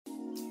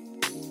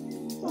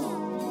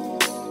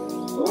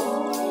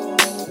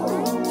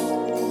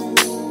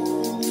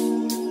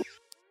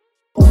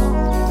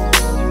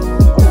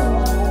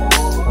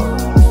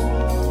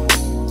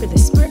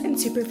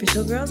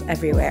superficial girls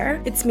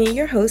everywhere. It's me,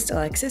 your host,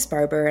 Alexis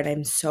Barber, and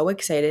I'm so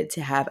excited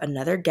to have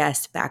another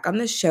guest back on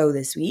the show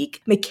this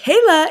week.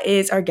 Micaéla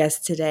is our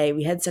guest today.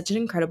 We had such an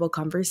incredible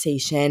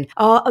conversation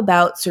all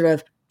about sort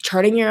of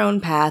charting your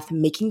own path,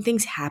 making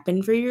things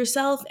happen for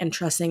yourself, and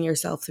trusting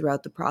yourself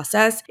throughout the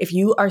process. If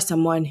you are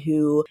someone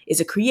who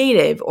is a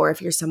creative, or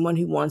if you're someone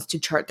who wants to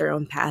chart their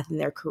own path in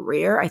their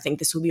career, I think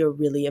this will be a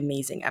really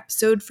amazing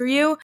episode for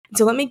you.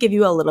 So let me give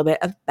you a little bit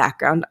of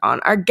background on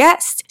our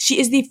guest. She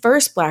is the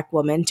first Black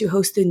woman to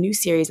host the new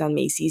series on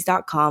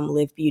Macy's.com,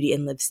 Live Beauty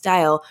and Live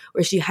Style,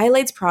 where she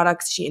highlights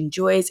products she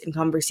enjoys in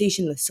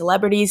conversation with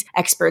celebrities,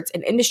 experts,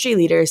 and industry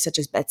leaders such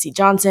as Betsy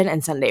Johnson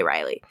and Sunday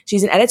Riley.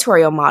 She's an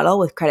editorial model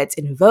with credits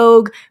in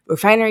Vogue,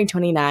 Refinery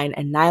 29,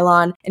 and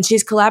Nylon, and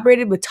she's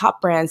collaborated with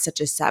top brands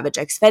such as Savage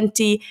X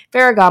Fenty,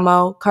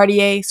 Ferragamo,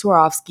 Cartier,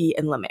 Swarovski,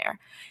 and La Mer.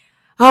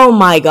 Oh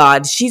my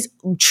God, she's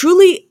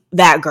truly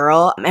that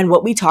girl. And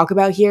what we talk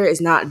about here is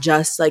not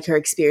just like her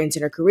experience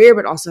in her career,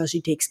 but also how she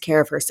takes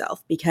care of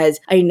herself. Because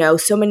I know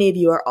so many of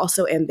you are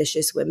also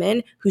ambitious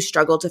women who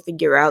struggle to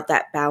figure out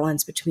that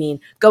balance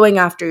between going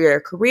after your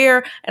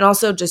career and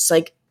also just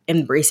like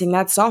embracing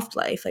that soft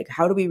life. Like,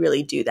 how do we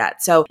really do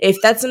that? So if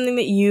that's something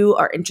that you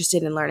are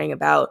interested in learning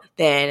about,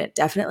 then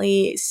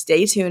definitely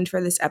stay tuned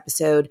for this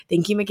episode.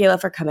 Thank you,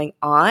 Micaéla, for coming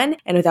on.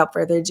 And without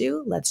further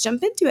ado, let's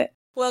jump into it.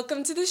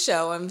 Welcome to the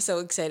show. I'm so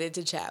excited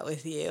to chat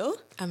with you.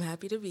 I'm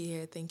happy to be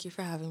here. Thank you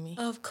for having me.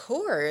 Of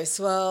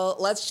course. Well,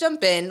 let's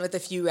jump in with a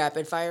few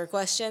rapid fire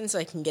questions so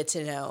I can get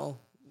to know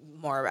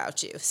more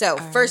about you. So,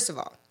 first of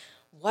all,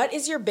 what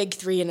is your big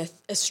three in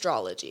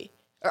astrology?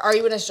 Or are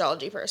you an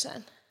astrology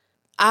person?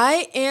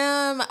 I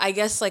am, I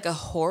guess, like a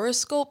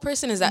horoscope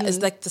person. Is that is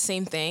like the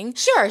same thing?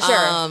 Sure.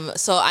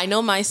 So I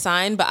know my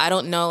sign, but I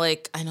don't know,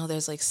 like, I know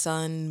there's like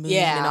sun, moon,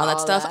 and all that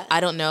stuff. I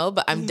don't know,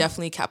 but I'm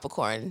definitely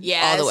Capricorn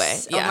all the way.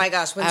 Yeah. Oh my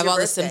gosh, when's I have your all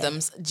birthday? the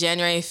symptoms.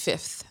 January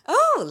 5th.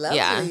 Oh, lovely.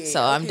 Yeah,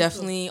 so I'm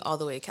definitely all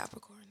the way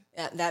Capricorn.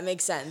 Yeah, that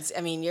makes sense. I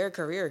mean, you're a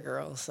career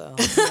girl, so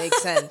it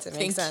makes sense. It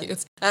makes sense. You.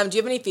 Do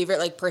you have any favorite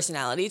like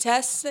personality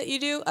tests that you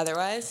do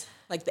otherwise?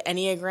 Like the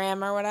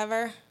Enneagram or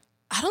whatever?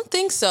 I don't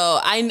think so.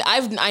 I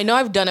know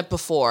I've done it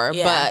before,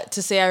 but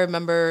to say I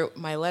remember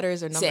my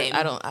letters or numbers, Same.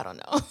 I don't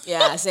know.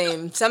 Yeah,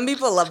 same. Some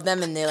people love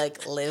them and they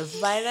like live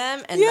by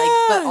them, and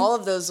but all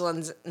of those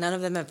ones, none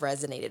of them have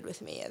resonated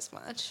with me as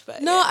much.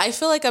 But no, I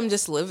feel like I'm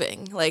just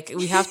living. Like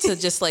we have to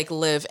just like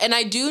live, and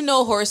I do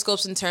know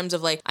horoscopes in terms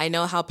of like I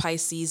know how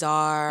Pisces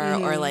are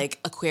or like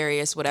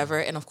Aquarius, whatever,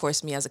 and of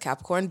course me as a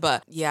Capricorn.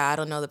 But yeah, I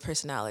don't know the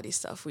personality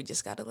stuff. We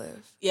just gotta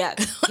live. Yeah,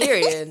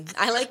 period.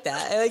 I like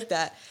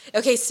that.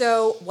 Okay,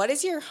 so what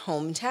is your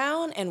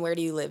hometown and where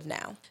do you live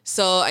now?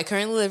 So I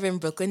currently live in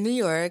Brooklyn, New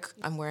York.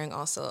 I'm wearing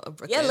also a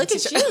Brooklyn look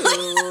t-shirt. at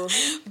you.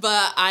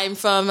 But I'm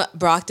from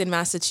Brockton,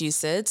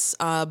 Massachusetts,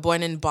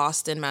 born in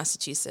Boston,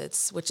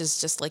 Massachusetts, which is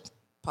just like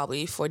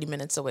probably 40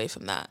 minutes away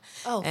from that.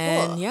 Oh, cool.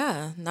 And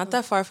yeah, not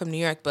that far from New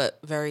York, but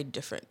very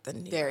different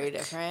than New York. Very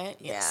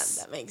different? Yes.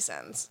 Yeah, that makes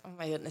sense. Oh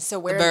my goodness. So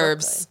where the in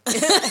burbs.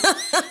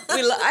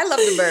 I love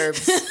the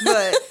burbs,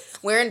 but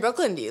where in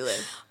Brooklyn do you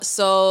live?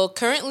 So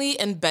currently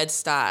in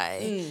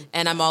Bed-Stuy,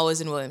 and I'm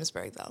always in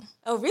Williamsburg though.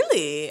 Oh,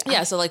 really?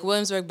 Yeah, so like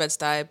Williamsburg,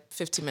 Bed-Stuy,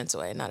 15 minutes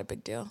away, not a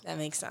big deal. That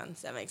makes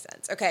sense.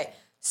 Okay,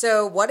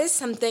 so what is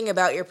something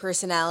about your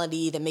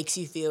personality that makes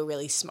you feel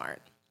really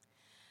smart?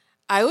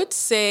 I would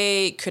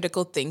say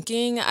critical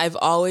thinking. I've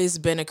always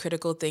been a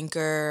critical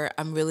thinker.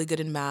 I'm really good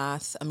in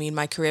math. I mean,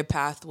 my career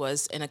path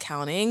was in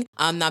accounting,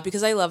 not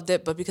because I loved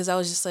it, but because I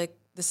was just like,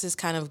 this is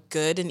kind of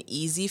good and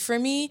easy for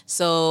me,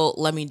 so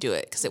let me do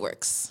it because it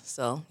works.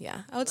 So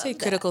yeah, I would say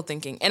critical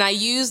thinking. And I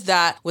use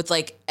that with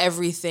like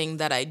everything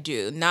that I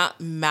do, not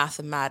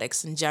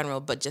mathematics in general,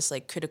 but just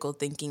like critical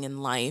thinking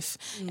in life.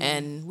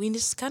 And we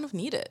just kind of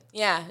need it.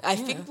 Yeah, I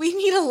think we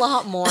need a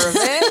lot more of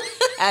it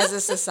as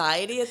a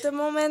society at the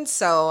moment,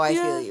 so I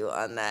feel you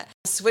on that.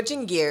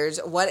 Switching gears,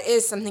 what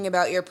is something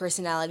about your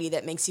personality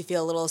that makes you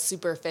feel a little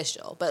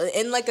superficial, but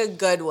in like a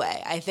good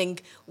way? I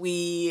think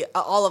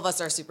all of us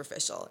are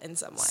superficial in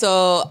some way.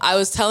 So I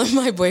was telling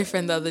my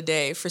boyfriend the other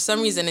day, for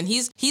some reason, and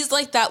he's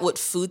like that with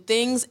food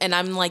things, and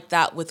I'm like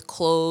that with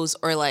clothes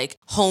or like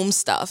home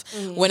stuff.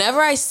 Whenever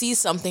I see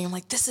something, I'm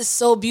like, this is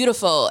so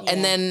beautiful.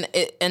 And then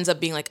it ends up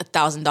being like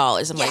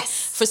 $1,000. I'm like,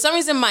 for some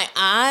reason, my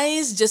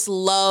eyes just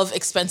love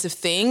expensive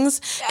things.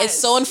 It's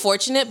so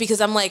unfortunate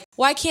because I'm like,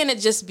 why can't it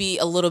just be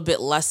a little bit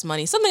less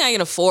money? Something I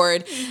can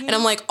afford. And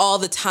I'm like all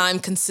the time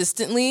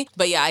consistently.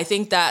 But yeah, I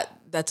think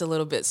that's a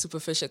little bit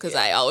superficial because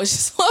I always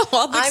just love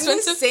all the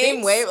expensive things. I'm the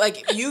same way.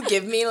 Like, you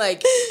give me,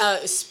 like,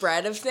 a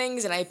spread of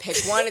things and I pick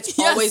one. It's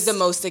always the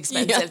most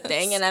expensive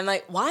thing. And I'm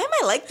like, why am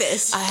I like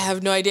this? I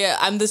have no idea.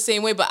 I'm the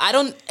same way, but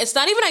it's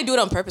not even I do it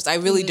on purpose. I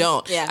really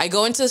don't. Yeah. I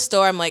go into a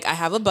store, I'm like, I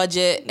have a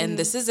budget and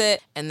this is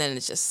it. And then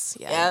it's just,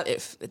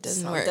 if it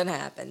doesn't work. Something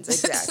happens.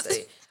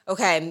 Exactly.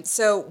 Okay,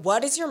 so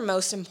what is your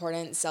most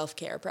important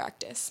self-care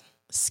practice?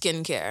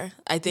 Skincare.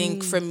 I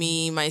think for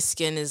me, my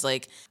skin is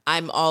like,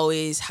 I'm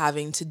always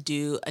having to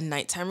do a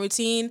nighttime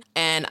routine,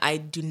 and I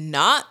do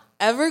not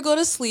ever go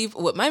to sleep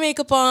with my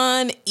makeup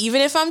on,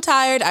 even if I'm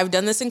tired. I've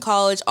done this in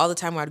college all the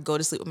time where I'd go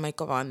to sleep with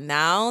makeup on.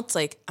 Now it's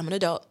like, I'm an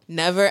adult.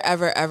 Never,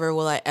 ever, ever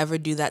will I ever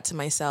do that to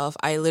myself.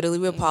 I literally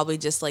would probably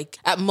just like,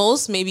 at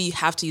most, maybe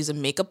have to use a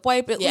makeup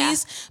wipe at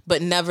least,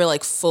 but never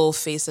like full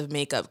face of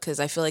makeup because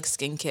I feel like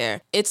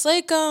skincare, it's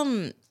like,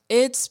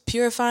 it's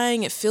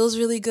purifying. It feels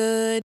really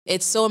good.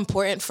 It's so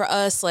important for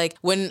us. Like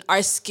when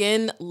our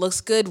skin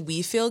looks good,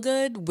 we feel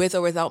good with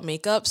or without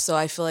makeup. So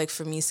I feel like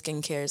for me,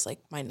 skincare is like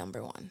my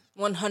number one.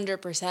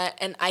 100%.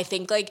 And I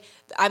think like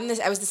I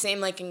was the same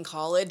like in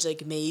college,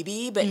 like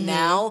maybe, but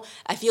now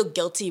I feel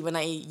guilty when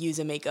I use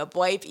a makeup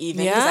wipe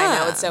even because I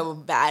know it's so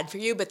bad for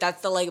you, but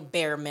that's the like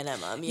bare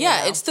minimum. You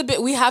know? It's the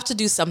bit we have to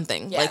do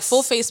something like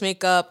full face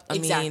makeup. I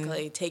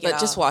mean, take it off. But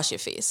just wash your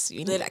face.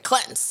 You need that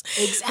cleanse.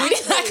 Exactly. We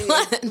need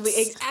that cleanse.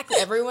 Exactly.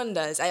 Everyone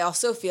does. I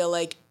also feel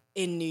like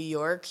in New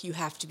York, you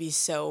have to be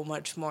so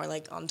much more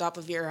like on top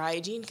of your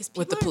hygiene because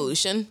with the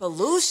pollution,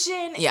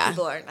 and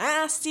people are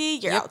nasty.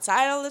 You're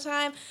outside all the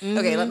time.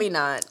 Okay, let me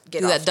not get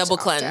do off that double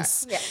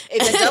cleanse. Yeah,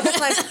 it's a double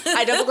cleanse.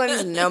 I double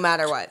cleanse no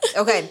matter what.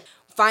 Okay,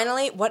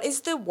 finally, what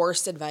is the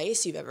worst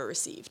advice you've ever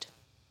received?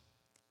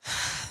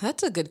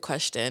 That's a good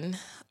question.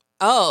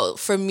 Oh,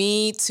 for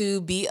me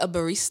to be a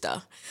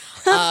barista.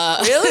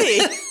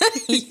 Really?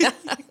 Yes.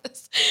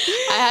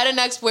 I had an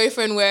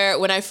ex-boyfriend where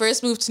when I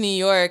first moved to New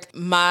York,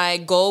 my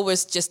goal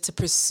was just to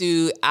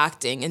pursue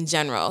acting in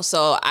general.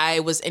 So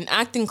I was in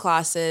acting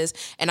classes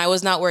and I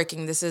was not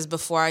working. This is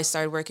before I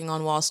started working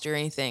on Wall Street or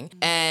anything.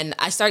 And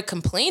I started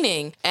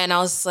complaining and I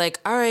was like,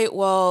 all right,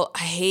 well, I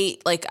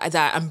hate like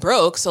that I'm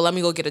broke. So let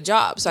me go get a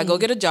job. So I go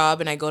get a job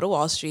and I go to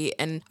Wall Street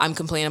and I'm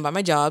complaining about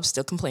my job,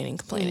 still complaining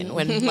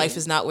when life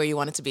is not where you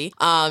want it to be.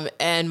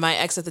 And my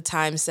ex at the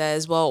time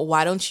says, well,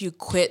 why don't you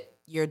quit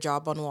your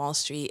job on Wall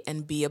Street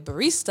and be a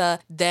barista?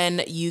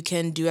 Then you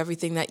can do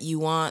everything that you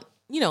want,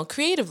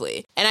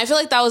 creatively. And I feel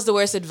like that was the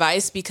worst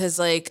advice because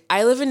like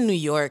I live in New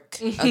York,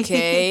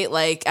 okay?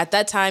 Like at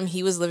that time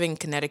he was living in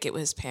Connecticut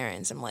with his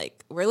parents. I'm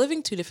like, we're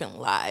living two different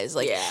lives.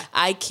 Like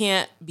I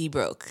can't be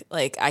broke.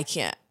 Like I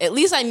can't. At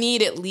least I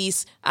need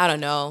I don't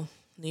know.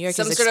 New York is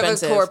expensive. Some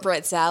sort of a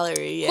corporate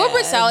salary.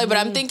 Corporate salary, but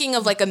I'm thinking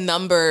of like a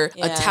number,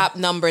 a top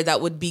number that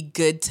would be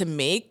good to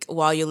make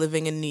while you're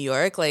living in New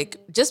York. Like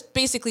just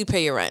basically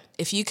pay your rent.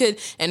 If you could,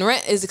 and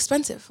rent is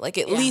expensive, like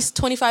at least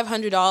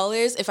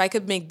 $2,500. If I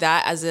could make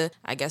that as a,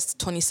 I guess,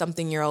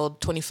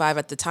 20-something-year-old, 25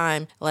 at the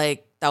time,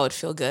 like that would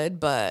feel good.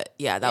 But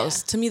that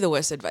was to me the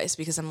worst advice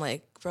because I'm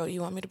like, bro,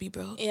 you want me to be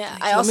broke? Yeah,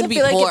 like, I also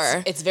feel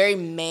like it's very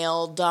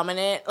male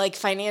dominant, like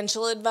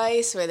financial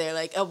advice where they're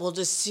like, oh, we'll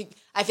just see.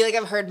 I feel like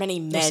I've heard many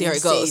men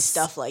say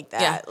stuff like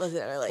that.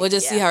 Yeah. Like, we'll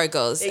just see how it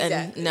goes.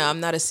 Exactly. And no, I'm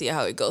not a see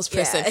how it goes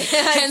person.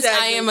 Hence,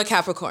 I am a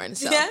Capricorn.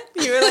 So. Yeah,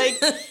 you were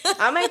like,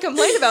 I might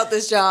complain about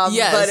this job,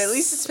 but at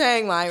least it's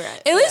paying my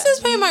rent. At least it's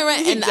paying my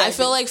rent. And I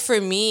feel like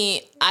for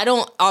me, I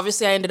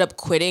ended up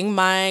quitting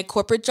my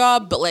corporate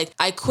job, but like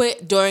I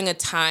quit during a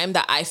time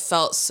that I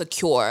felt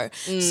secure.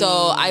 So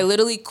I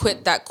literally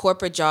quit that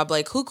corporate job.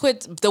 Like who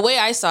quit? The way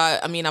I saw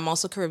it, I mean, I'm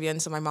also Caribbean.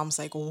 So my mom's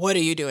like, what are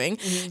you doing?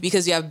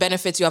 Because you have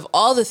benefits, you have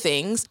all the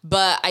things,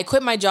 but I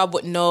quit my job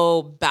with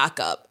no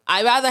backup.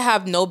 I'd rather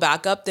have no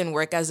backup than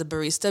work as a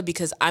barista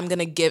because if I'm going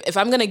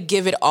to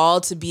give it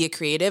all to be a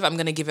creative, I'm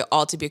going to give it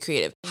all to be a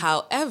creative.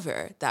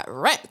 However, that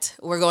rent,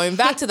 we're going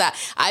back to that.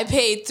 I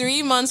paid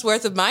 3 months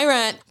worth of my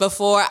rent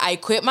before I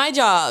quit my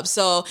job.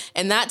 So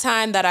in that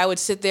time that I would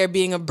sit there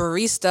being a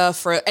barista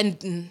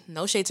and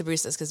no shade to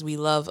baristas because we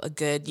love a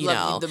good,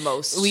 love the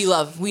most. We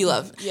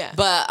love. Yeah.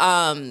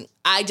 But,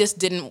 I just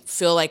didn't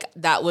feel like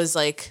that was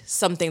like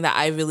something that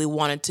I really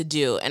wanted to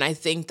do. And I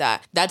think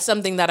that that's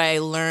something that I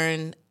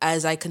learned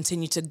as I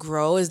continue to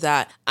grow is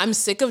that I'm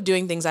sick of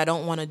doing things I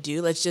don't want to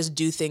do. Let's just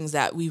do things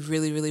that we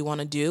really, really want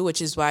to do, which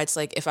is why it's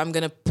like, if I'm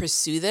going to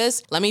pursue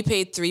this, let me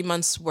pay 3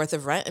 months worth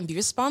of rent and be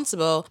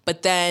responsible.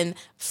 But then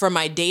for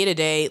my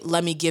day-to-day,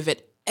 let me give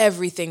it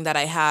everything that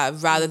I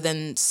have rather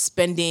than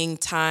spending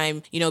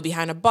time,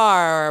 behind a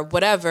bar or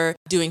whatever,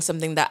 doing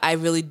something that I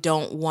really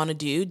don't want to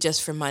do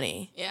just for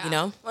money,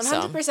 100%.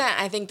 So.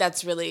 I think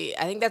that's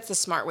the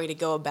smart way to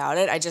go about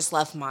it. I just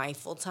left my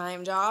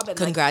full-time job. And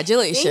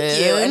congratulations.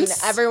 Thank you. And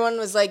everyone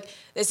was like,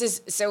 this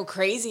is so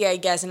crazy, I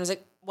guess. And I was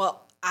like,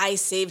 well, I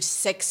saved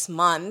 6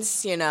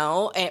 months,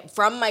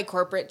 from my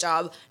corporate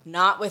job,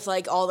 not with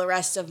like all the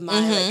rest of my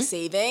like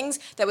savings.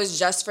 That was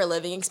just for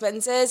living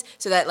expenses,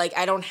 so that like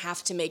I don't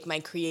have to make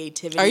my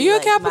creativity. Are you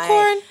like, a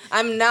Capricorn?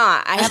 I'm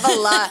not. I have a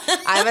lot.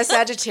 I'm a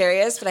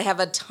Sagittarius, but I have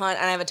a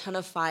ton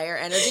of fire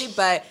energy.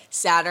 But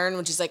Saturn,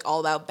 which is like all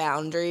about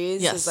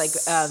boundaries, is like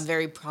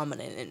very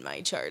prominent in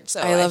my chart.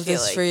 So I love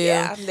this for you.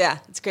 Yeah,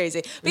 it's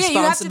crazy. But responsibility.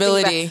 You have to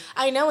think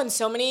about, I know, and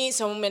so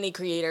many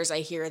creators,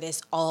 I hear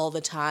this all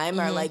the time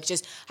are like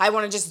just. I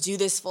want to just do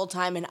this full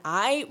time, and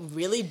I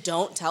really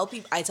don't tell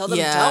people. I tell them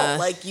don't.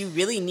 Like, you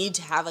really need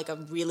to have like a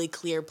really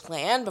clear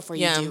plan before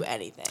you do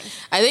anything.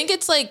 I think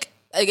it's like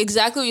Like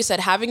exactly what you said,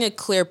 having a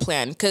clear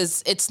plan,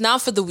 because it's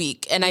not for the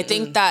weak. And I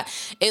think that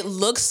it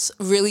looks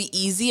really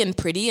easy and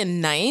pretty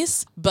and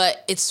nice,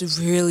 but it's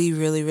really,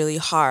 really, really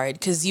hard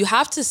because you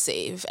have to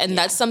save. And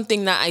that's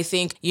something that I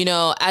think, you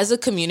know, as a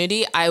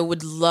community, I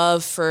would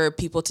love for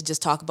people to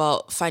just talk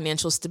about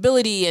financial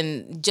stability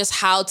and just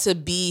how to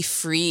be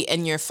free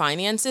in your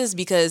finances,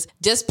 because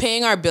just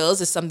paying our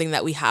bills is something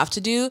that we have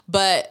to do.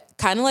 But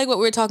kind of like what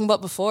we were talking about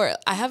before,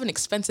 I have an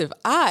expensive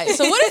eye.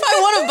 So what if I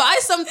want to buy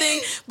something,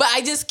 but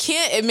I just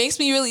can't? It makes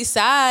me really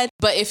sad.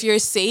 But if you're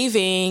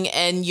saving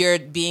and you're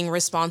being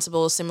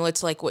responsible, similar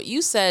to like what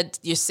you said,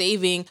 you're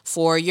saving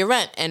for your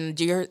rent and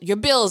your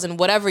bills and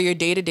whatever, your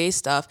day-to-day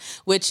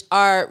stuff, which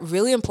are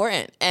really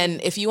important.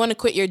 And if you want to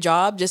quit your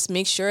job, just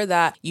make sure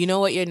that you know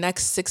what your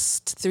next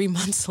 6 to 3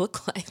 months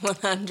look like.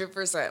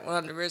 100%,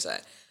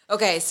 100%.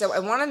 Okay, so I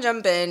want to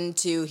jump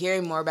into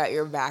hearing more about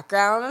your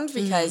background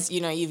because, you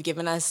know, you've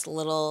given us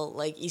little,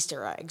 like,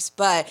 Easter eggs.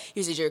 But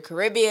you said you're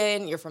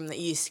Caribbean, you're from the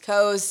East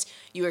Coast,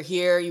 you were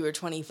here, you were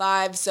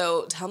 25.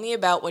 So tell me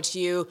about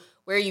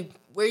where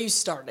you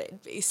started,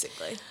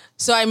 basically.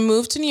 So I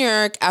moved to New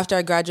York after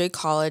I graduated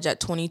college at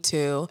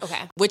 22.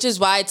 Okay. Which is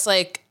why it's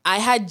like I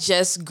had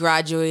just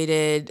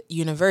graduated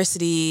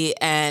university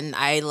and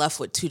I left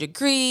with 2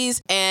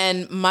 degrees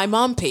and my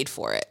mom paid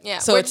for it. Yeah.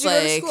 So Where it's did you go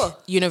to like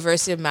school?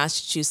 University of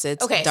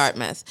Massachusetts, Okay.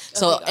 Dartmouth.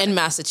 So in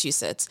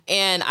Massachusetts.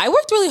 And I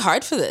worked really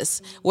hard for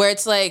this, where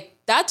it's like,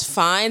 that's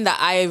fine that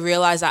I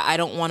realized that I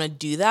don't want to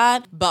do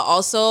that. But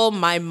also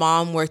my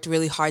mom worked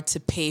really hard to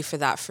pay for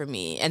that for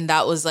me. And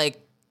that was like,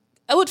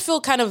 I would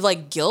feel kind of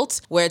like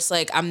guilt where it's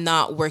like I'm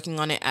not working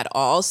on it at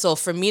all. So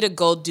for me to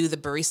go do the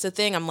barista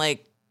thing, I'm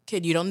like,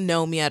 kid, you don't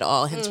know me at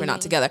all, hence we're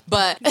not together.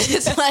 But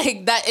it's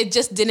like that, it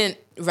just didn't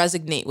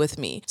resonate with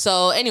me.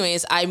 So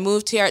anyways, I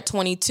moved here at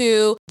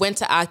 22, went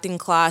to acting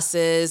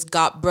classes,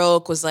 got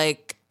broke, was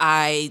like,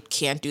 I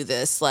can't do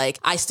this. Like,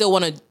 I still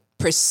want to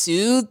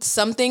pursue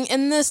something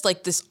in this,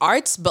 like this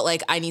arts, but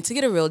like I need to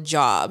get a real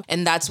job.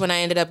 And that's when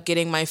I ended up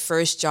getting my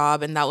first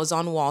job, and that was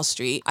on Wall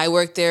Street. I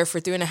worked there for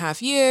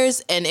 3.5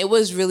 years and it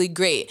was really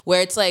great,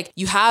 where it's like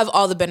you have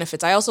all the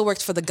benefits. I also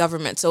worked for the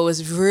government, so it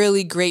was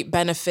really great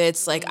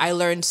benefits. Like I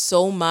learned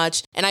so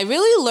much, and I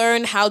really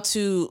learned how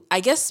to,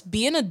 I guess,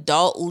 be an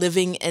adult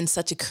living in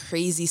such a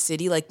crazy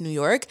city like New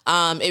York.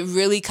 It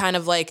really kind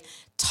of like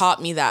taught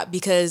me that,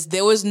 because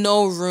there was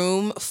no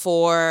room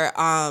for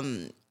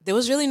there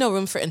was really no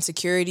room for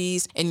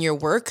insecurities in your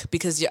work,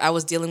 because I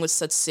was dealing with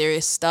such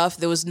serious stuff.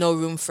 There was no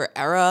room for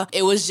error.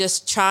 It was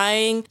just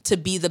trying to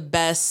be the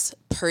best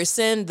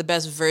person, the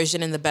best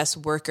version, and the best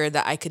worker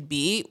that I could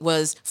be,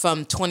 was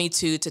from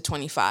 22 to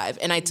 25.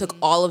 And I took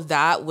all of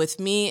that with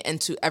me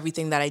into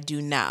everything that I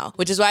do now,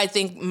 which is why I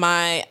think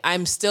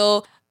I'm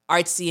still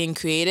artsy and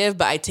creative,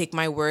 but I take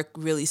my work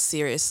really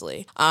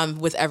seriously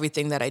with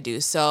everything that I do.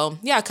 So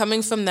yeah,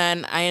 coming from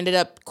then, I ended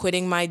up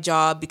quitting my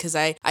job because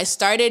I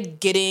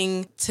started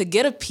getting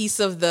a piece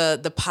of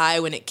the pie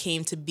when it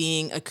came to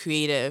being a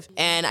creative,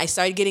 and I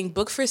started getting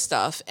booked for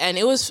stuff. And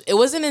it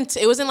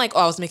wasn't like,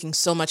 oh, I was making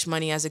so much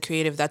money as a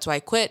creative, that's why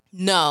I quit.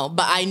 No,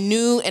 but I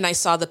knew and I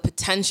saw the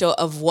potential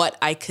of what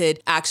I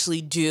could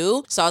actually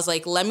do. So I was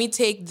like, let me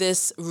take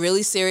this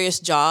really serious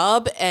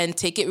job and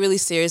take it really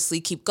seriously,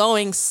 keep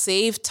going,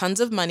 save tons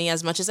of money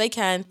as much as I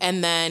can,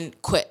 and then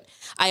quit.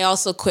 I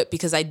also quit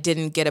because I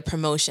didn't get a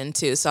promotion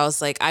too. So I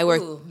was like, I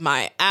worked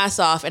my ass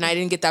off and I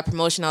didn't get that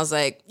promotion. I was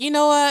like, you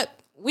know what?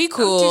 We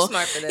cool. I'm too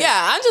smart for this.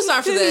 Yeah, I'm too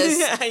smart for this.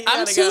 Yeah,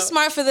 I'm too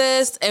smart for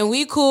this, and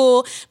we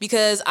cool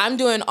because I'm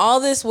doing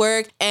all this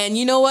work. And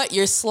you know what?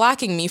 You're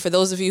slacking me. For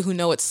those of you who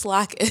know what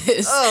slack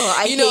is,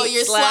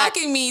 you're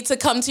slacking me to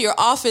come to your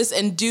office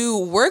and do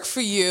work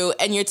for you,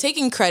 and you're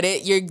taking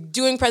credit. You're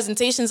doing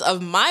presentations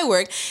of my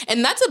work,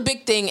 and that's a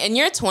big thing. In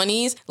your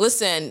 20s,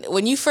 listen,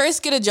 when you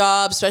first get a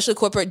job, especially a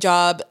corporate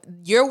job,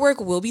 your work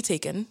will be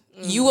taken.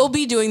 You will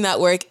be doing that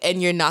work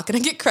and you're not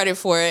going to get credit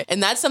for it.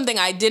 And that's something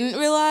I didn't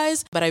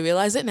realize, but I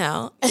realize it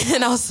now.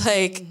 And I was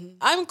like,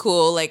 I'm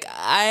cool. Like,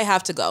 I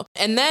have to go.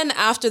 And then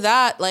after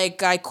that,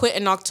 like, I quit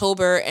in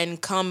October,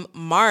 and come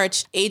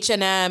March,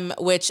 H&M,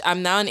 which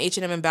I'm now an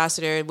H&M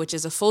ambassador, which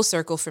is a full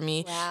circle for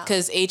me,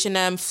 because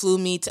H&M flew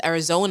me to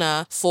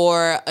Arizona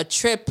for a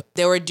trip.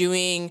 They were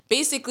doing,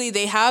 basically,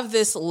 they have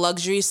this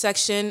luxury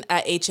section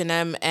at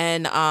H&M,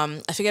 and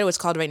I forget what it's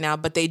called right now,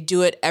 but they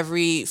do it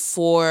every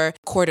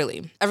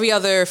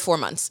other 4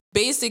 months.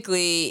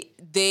 Basically,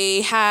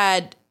 they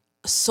had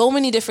so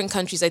many different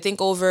countries, I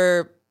think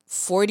over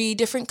 40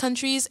 different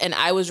countries, and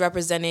I was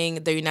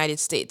representing the United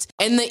States.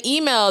 In the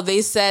email,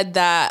 they said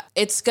that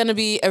it's going to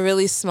be a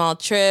really small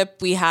trip.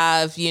 We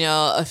have,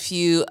 a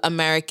few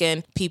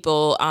American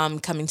people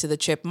coming to the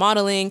trip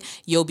modeling.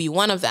 You'll be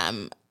one of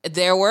them.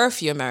 there were a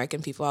few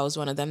American people. I was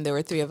one of them. There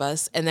were 3 of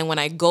us. And then when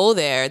I go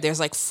there, there's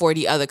like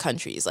 40 other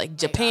countries, like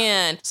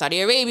Japan,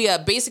 Saudi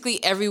Arabia,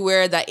 basically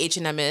everywhere that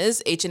H&M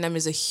is. H&M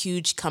is a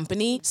huge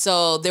company.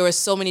 So there were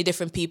so many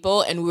different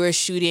people, and we were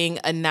shooting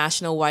a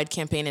national wide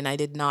campaign, and I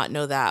did not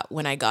know that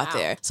when I got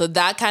there. So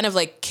that kind of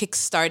like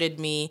kickstarted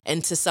me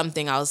into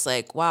something. I was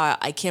like, wow,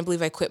 I can't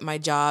believe I quit my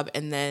job.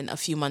 And then a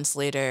few months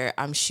later,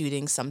 I'm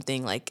shooting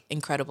something like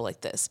incredible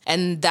like this.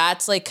 And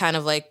that's like kind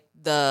of like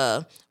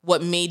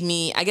what made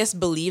me, I guess,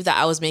 believe that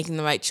I was making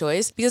the right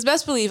choice. Because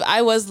best believe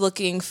I was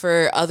looking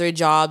for other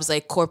jobs,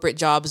 like corporate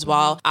jobs,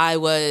 after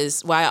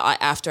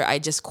I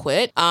just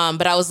quit.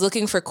 But I was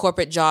looking for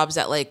corporate jobs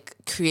at like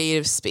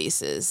creative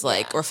spaces,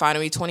 like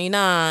Refinery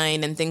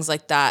 29 and things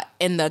like that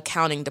in the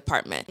accounting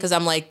department. Because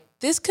I'm like,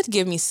 this could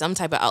give me some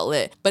type of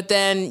outlet. But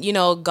then,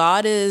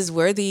 God is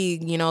worthy.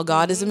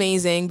 God is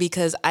amazing,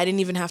 because I didn't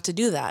even have to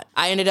do that.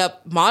 I ended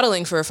up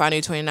modeling for Refinery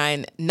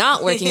 29,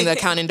 not working in the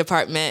accounting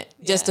department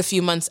just a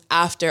few months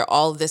after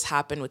all of this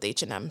happened with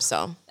H&M.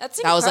 So that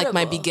was like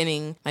my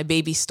beginning, my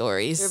baby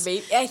stories.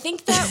 I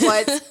think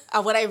that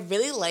what I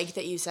really like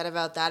that you said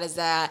about that is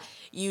that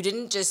it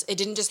didn't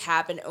just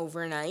happen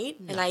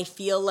overnight. No. And I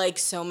feel like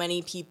so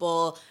many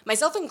people,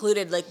 myself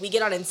included, like we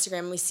get on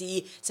Instagram, we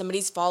see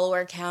somebody's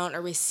follower count,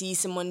 or we see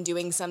someone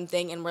doing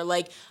something, and we're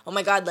like, oh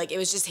my God, like it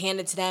was just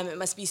handed to them. It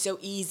must be so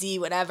easy,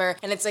 whatever.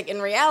 And it's like,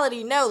 in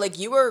reality, no, like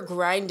you were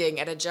grinding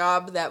at a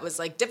job that was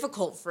like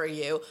difficult for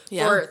you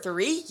for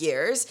 3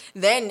 years.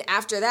 Then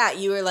after that,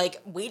 you were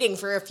like waiting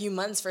for a few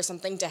months for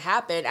something to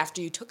happen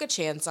after you took a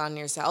chance on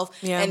yourself.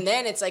 Yeah. And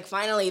then it's like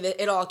finally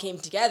it all came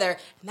together,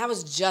 and that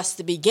was just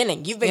the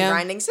beginning. You've been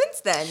grinding since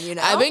then,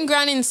 I've been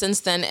grinding since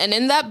then. And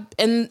in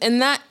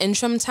that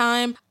interim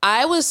time,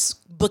 I was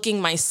booking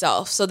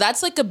myself. So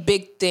that's like a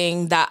big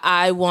thing that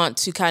I want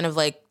to kind of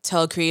like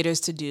tell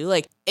creators to do.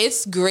 Like,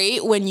 it's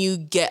great when you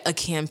get a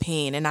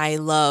campaign, and I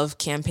love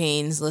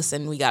campaigns.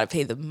 Listen, we got to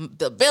pay the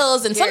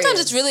bills. And sometimes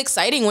it's really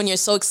exciting when you're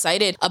so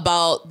excited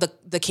about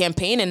the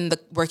campaign and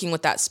working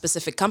with that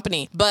specific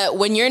company. But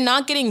when you're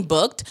not getting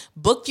booked,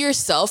 book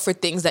yourself for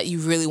things that you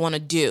really want to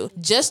do,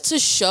 just to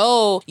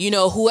show,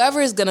 whoever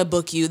is going to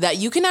book you that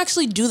you can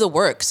actually do the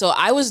work. So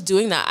I was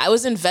doing that. I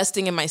was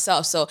investing in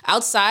myself. So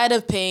outside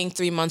of paying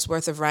 3 months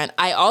worth of rent,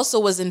 I also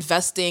was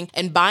investing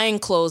and buying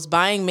clothes,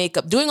 buying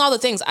makeup, doing all the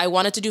things. I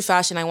wanted to do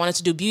fashion. I wanted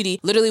to do beauty,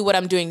 literally what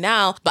I'm doing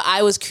now, but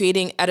I was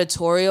creating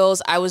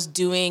editorials. I was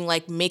doing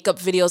like makeup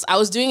videos. I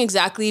was doing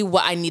exactly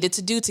what I needed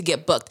to do to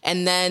get booked.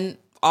 And then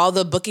all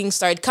the bookings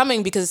started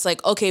coming, because it's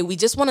like, okay, we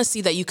just want to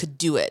see that you could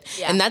do it.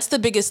 Yeah. And that's the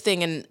biggest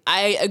thing. And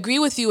I agree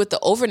with you with the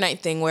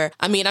overnight thing, where,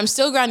 I'm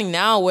still grinding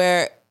now,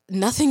 where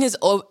nothing is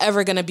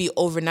ever going to be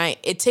overnight.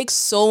 It takes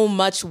so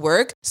much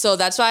work. So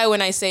that's why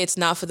when I say it's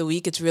not for the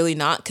weak, it's really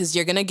not, because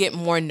you're going to get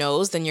more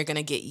no's than you're going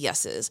to get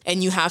yeses.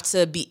 And you have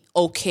to be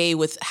okay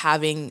with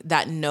having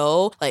that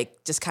no, like,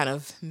 just kind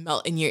of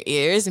melt in your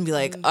ears and be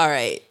like, all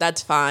right,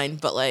 that's fine.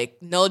 But like,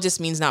 no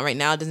just means not right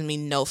now. It doesn't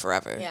mean no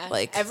forever. Yeah.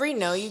 Like, every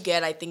no you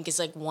get, I think, is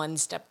like one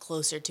step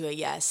closer to a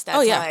yes.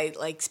 That's how I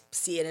like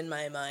see it in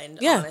my mind,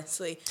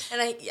 honestly.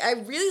 And I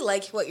really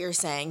like what you're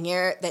saying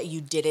here, that you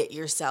did it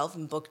yourself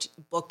and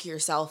book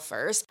yourself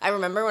first. I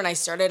remember when I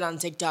started on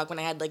TikTok, when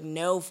I had like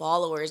no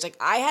followers, like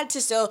I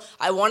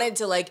wanted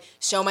to like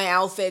show my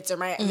outfits or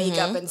my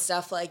makeup and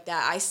stuff like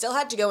that. I still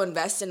had to go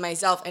invest in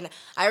myself. And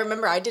I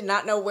remember I did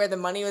not know where the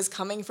money was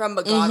coming from,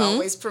 but God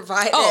always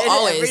provided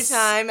every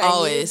time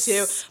I needed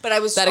to. But I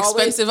was that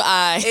expensive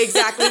eye.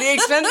 Exactly, the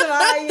expensive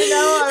eye,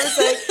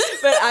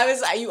 I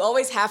was like, you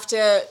always have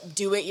to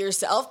do it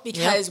yourself,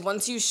 because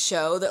once you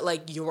show that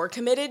like you're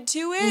committed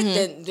to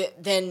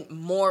it, then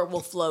more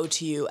will flow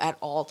to you at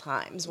all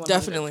times. 100%.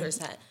 Definitely.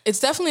 It's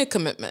definitely a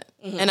commitment.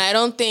 And I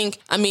don't think,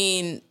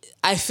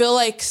 I feel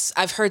like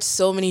I've heard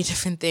so many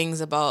different things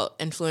about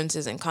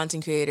influencers and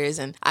content creators.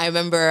 And I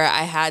remember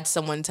I had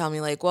someone tell me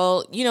like,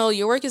 well,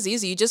 your work is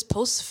easy. You just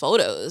post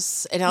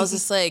photos. And I was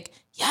just like,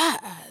 yeah,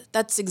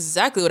 that's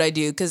exactly what I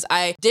do. Because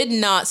I did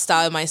not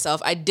style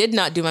myself. I did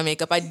not do my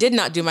makeup. I did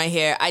not do my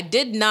hair. I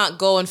did not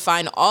go and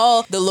find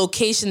all the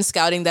location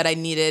scouting that I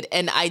needed.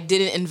 And I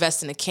didn't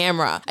invest in a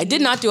camera. I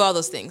did not do all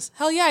those things.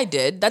 Hell yeah, I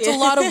did. That's a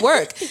lot of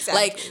work. Exactly.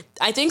 Like,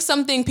 I think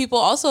something people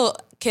also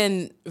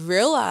can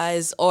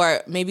realize,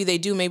 or maybe they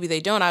do, maybe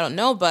they don't, I don't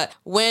know. But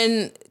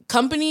when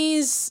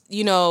companies,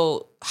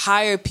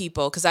 hire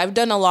people, because I've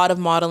done a lot of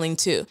modeling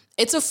too,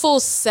 it's a full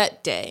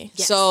set day.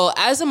 Yes. So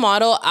as a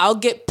model, I'll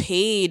get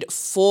paid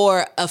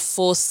for a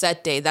full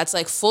set day. That's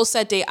like full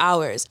set day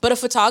hours. But a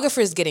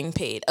photographer is getting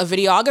paid. A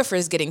videographer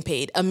is getting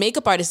paid. A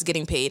makeup artist is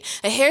getting paid.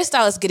 A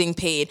hairstylist is getting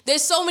paid.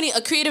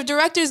 A creative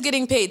director is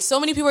getting paid. So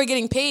many people are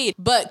getting paid.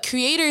 But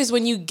creators,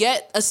 when you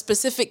get a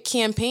specific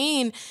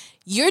campaign,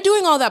 you're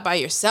doing all that by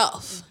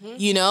yourself,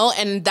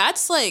 And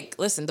that's like,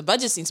 listen, the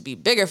budget seems to be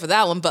bigger for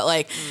that one, but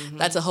like,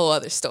 that's a whole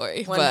other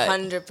story.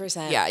 100%.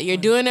 But yeah, you're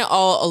doing it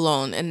all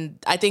alone. And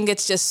I think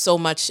it's just so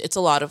much, it's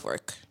a lot of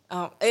work.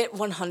 Oh, it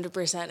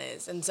 100%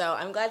 is. And so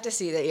I'm glad to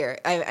see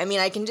that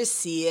I can just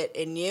see it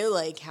in you,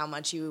 like how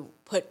much you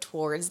put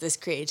towards this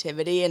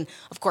creativity. And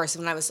of course,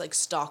 when I was like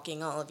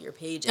stalking all of your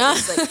pages,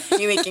 like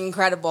you make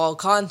incredible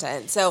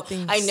content. So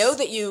Thanks. I know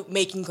that you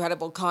make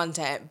incredible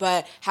content,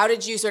 but how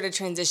did you sort of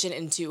transition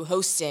into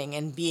hosting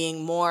and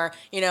being more,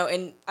 you know,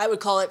 and I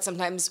would call it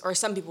sometimes, or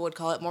some people would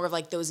call it more of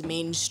like those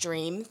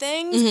mainstream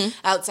things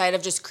outside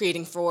of just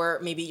creating for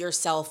maybe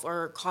yourself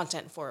or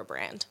content for a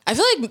brand? I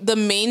feel like the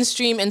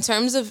mainstream, in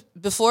terms of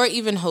before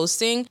even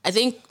hosting, I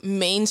think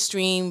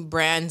mainstream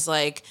brands,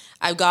 like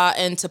I've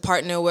gotten to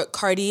partner with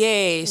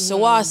Cartier,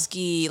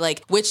 Swarovski,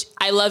 like, which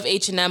I love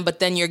H&M, but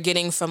then you're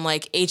getting from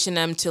like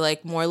H&M to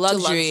like more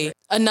luxury.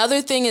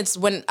 Another thing is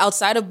when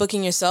outside of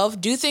booking yourself,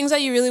 do things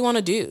that you really want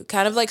to do.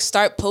 Kind of like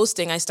start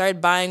posting. I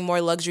started buying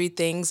more luxury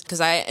things because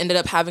I ended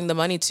up having the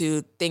money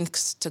to,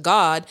 thanks to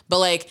God. But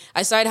like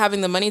I started having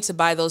the money to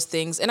buy those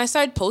things and I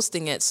started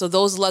posting it. So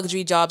those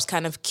luxury jobs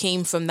kind of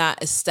came from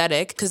that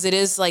aesthetic because it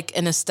is like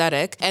an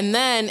aesthetic. And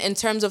then in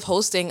terms of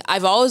hosting,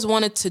 I've always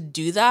wanted to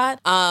do that.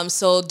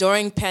 So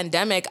during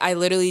pandemic, I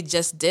literally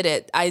just did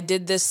it. I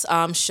did this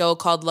show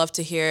called Love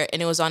to Hear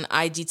and it was on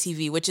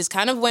IGTV, which is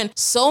kind of when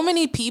so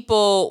many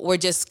people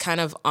were just kind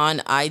of on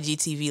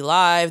IGTV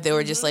live. They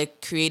were just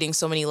like creating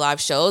so many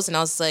live shows. And I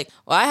was like,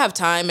 well, I have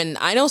time and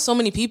I know so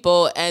many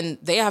people and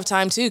they have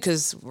time too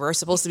because we're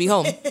supposed to be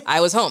home.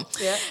 I was home.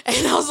 Yeah.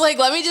 And I was like,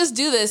 let me just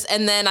do this.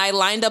 And then I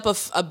lined up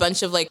a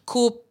bunch of like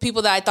cool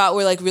people that I thought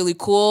were like really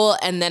cool.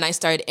 And then I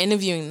started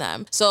interviewing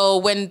them. So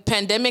when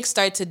pandemic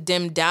started to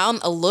dim down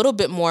a little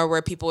bit more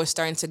where people were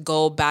starting to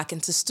go back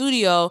into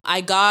studio,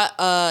 I got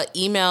an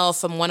email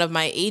from one of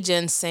my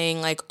agents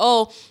saying like,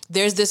 oh,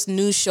 there's this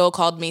new show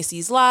called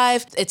Macy's Live.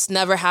 It's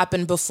never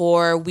happened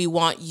before. We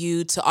want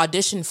you to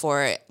audition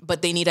for it,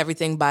 but they need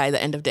everything by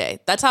the end of day.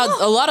 That's how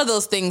a lot of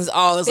those things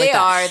always like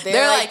that.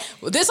 They're like,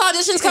 this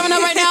audition's coming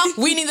up right now.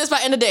 We need this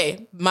by end of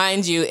day.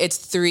 Mind you, it's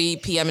 3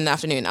 p.m. in the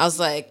afternoon. I was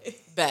like,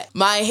 bet.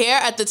 My hair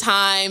at the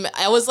time,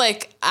 I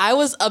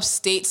was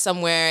upstate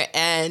somewhere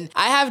and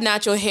I have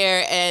natural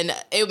hair and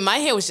my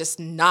hair was just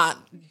not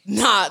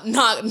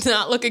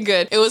looking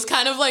good. It was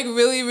kind of like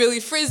really, really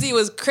frizzy. It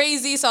was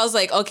crazy. So I was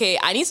like, okay,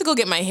 I need to go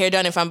get my hair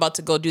done if I'm about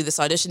to go do this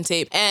audition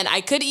tape. And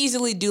I could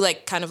easily do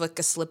like kind of like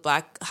a slip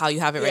back, how you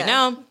have it right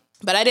now.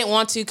 But I didn't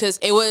want to because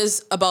it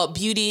was about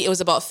beauty. It was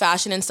about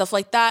fashion and stuff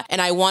like that.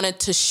 And I wanted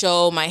to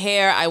show my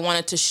hair. I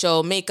wanted to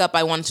show makeup.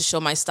 I wanted to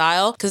show my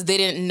style because they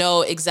didn't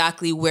know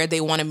exactly where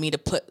they wanted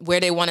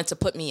to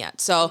put me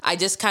at. So I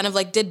just kind of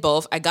like did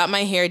both. I got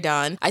my hair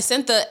done. I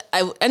sent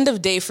end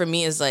of day for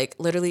me is like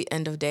literally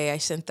end of day. I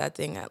sent that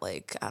thing at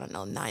like, I don't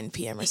know, 9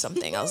 p.m. or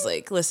something. I was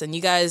like, listen,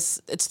 you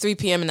guys, it's 3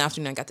 p.m. in the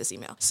afternoon. I got this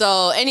email.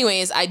 So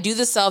anyways, I do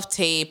the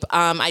self-tape.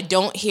 I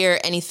don't hear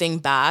anything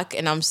back.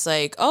 And I'm just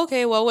like,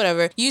 okay, well,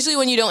 whatever. Usually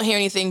when you don't hear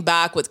anything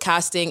back with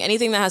casting,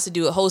 anything that has to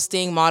do with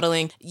hosting,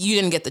 modeling, you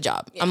didn't get the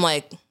job. Yeah. I'm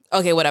like,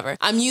 okay, whatever.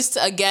 I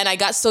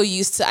get so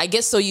used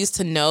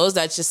to no's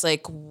that's just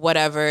like,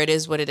 whatever, it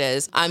is what it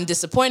is. I'm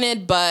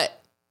disappointed, but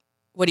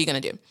what are you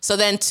going to do? So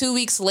then 2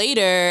 weeks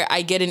later,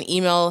 I get an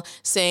email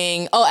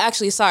saying, oh,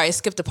 actually, sorry, I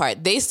skipped a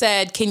part. They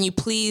said, can you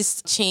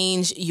please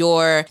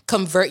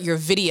convert your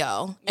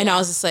video? And I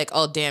was just like,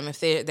 oh, damn, if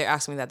they're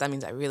asking me that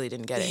means I really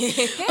didn't get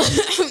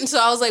it. So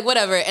I was like,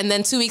 whatever. And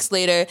then 2 weeks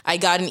later, I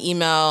got an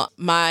email.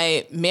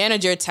 My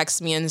manager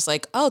texted me and was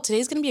like, oh,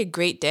 today's going to be a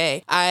great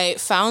day. I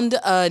found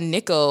a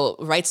nickel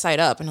right side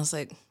up. And I was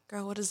like,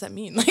 girl, what does that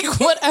mean? Like,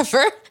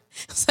 whatever.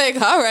 It's like,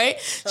 all right.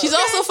 She's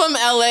also from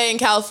LA and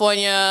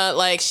California.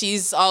 Like,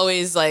 she's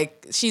always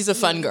like, she's a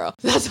fun girl.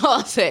 That's all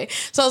I'll say.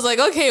 So I was like,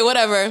 okay,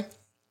 whatever.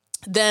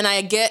 Then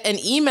I get an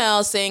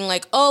email saying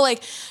like, oh,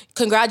 like,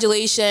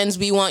 congratulations.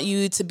 We want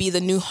you to be the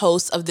new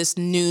host of this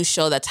new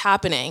show that's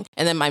happening.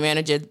 And then my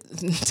manager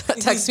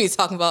texts me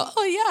talking about,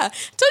 oh yeah, I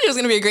told you it was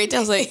going to be a great day.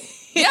 I was like,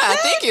 yeah,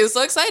 thank you.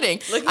 So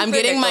exciting. I'm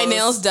getting my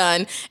nails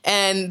done.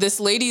 And this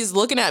lady's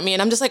looking at me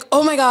and I'm just like,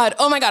 oh my God.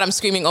 I'm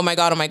screaming, oh my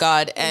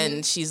God.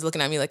 And she's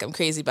looking at me like I'm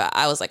crazy. But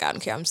I was like, I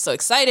don't care. I'm so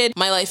excited.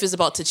 My life is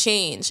about to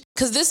change.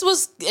 Because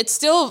it's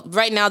still,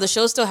 right now, the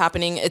show's still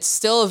happening. It's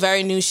still a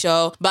very new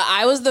show. But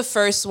I was the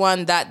first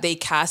one that they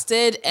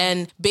casted.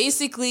 And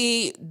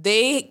basically,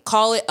 they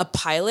call it a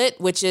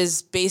pilot, which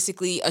is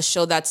basically a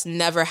show that's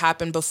never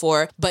happened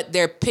before. But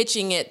they're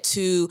pitching it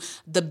to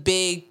the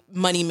big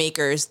money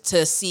makers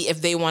to see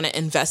if they want to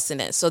invest in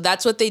it. So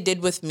that's what they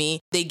did with me.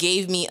 They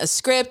gave me a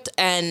script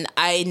and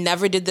I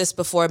never did this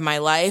before in my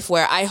life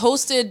where I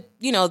hosted,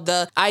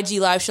 the IG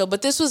live show,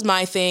 but this was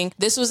my thing.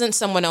 This wasn't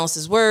someone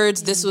else's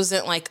words. This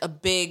wasn't like a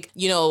big,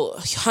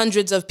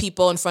 hundreds of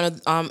people in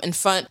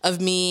front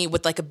of me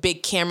with like a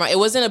big camera. It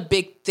wasn't a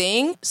big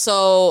thing.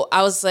 So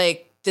I was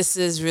like, this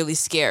is really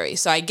scary.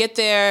 So I get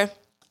there,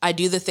 I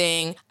do the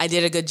thing. I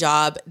did a good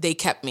job. They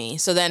kept me.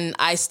 So then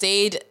I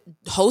stayed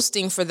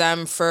hosting for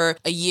them for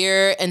a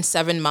year and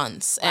 7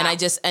 months. Wow. And I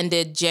just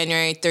ended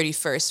January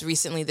 31st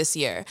recently this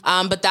year.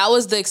 But that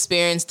was the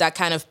experience that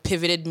kind of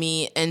pivoted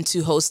me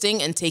into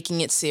hosting and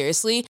taking it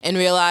seriously and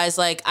realized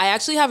like I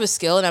actually have a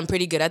skill and I'm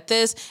pretty good at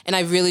this. And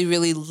I really,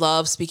 really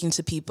love speaking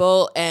to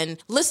people and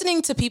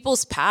listening to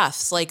people's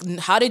paths. Like,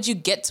 how did you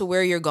get to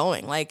where you're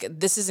going? Like,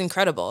 this is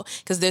incredible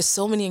because there's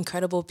so many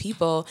incredible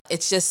people.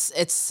 It's just,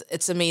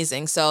 it's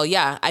amazing. So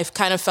yeah, I've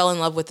kind of fell in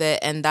love with it.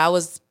 And that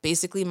was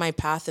basically my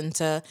path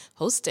into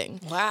hosting.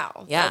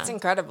 Wow. Yeah. That's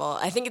incredible.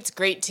 I think it's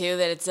great too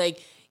that it's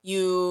like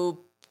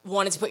you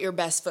wanted to put your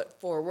best foot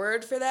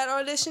forward for that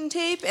audition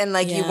tape and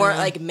like you weren't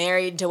like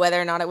married to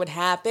whether or not it would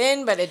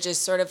happen, but it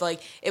just sort of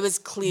like it was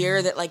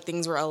clear that like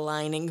things were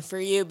aligning for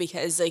you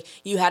because like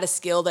you had a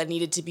skill that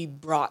needed to be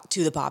brought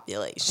to the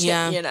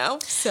population, you know?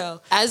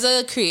 So as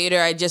a creator,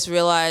 I just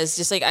realized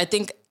just like I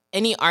think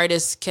any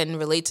artist can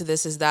relate to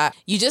this is that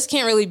you just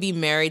can't really be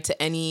married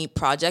to any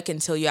project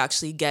until you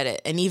actually get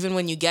it. And even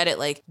when you get it,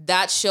 like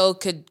that show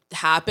could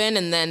happen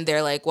and then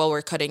they're like, well,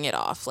 we're cutting it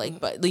off. Like,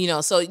 but you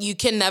know, so you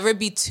can never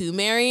be too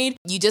married.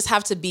 You just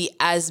have to be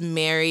as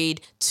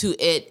married to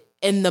it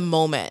in the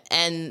moment.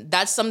 And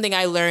that's something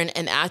I learned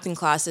in acting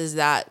classes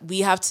that we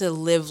have to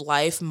live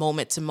life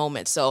moment to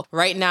moment. So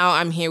right now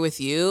I'm here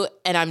with you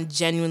and I'm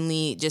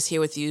genuinely just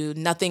here with you.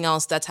 Nothing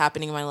else that's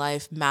happening in my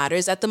life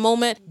matters at the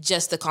moment,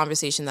 just the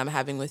conversation that I'm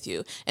having with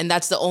you. And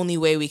that's the only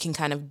way we can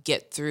kind of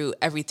get through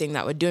everything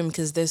that we're doing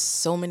because there's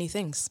so many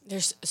things.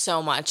 There's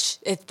so much.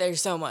 There's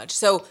so much.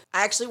 So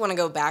I actually want to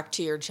go back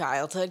to your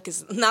childhood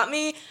because not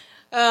me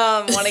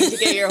wanting to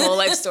get your whole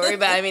life story,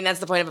 but I mean, that's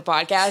the point of a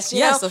podcast,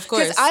 you know? Of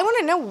course. Because I want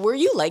to know, were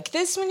you like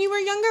this when you were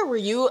younger? Were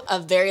you a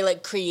very,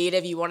 like,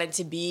 creative, you wanted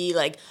to be,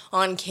 like,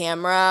 on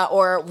camera?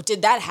 Or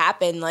did that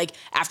happen, like,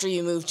 after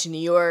you moved to New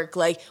York?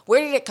 Like,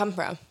 where did it come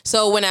from?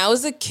 So when I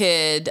was a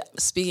kid,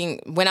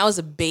 when I was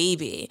a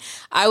baby,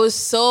 I was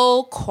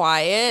so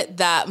quiet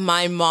that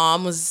my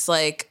mom was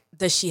like,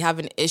 does she have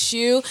an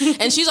issue?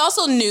 And she's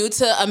also new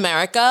to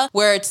America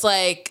where it's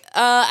like,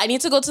 I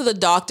need to go to the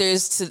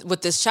doctors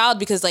with this child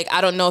because like,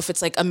 I don't know if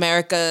it's like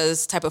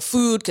America's type of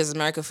food because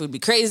America food be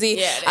crazy.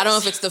 Yeah, I don't know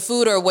if it's the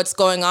food or what's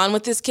going on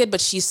with this kid,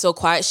 but she's so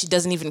quiet. She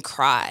doesn't even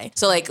cry.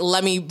 So like,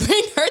 let me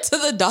bring her to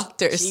the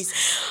doctors.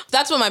 Jeez.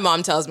 That's what my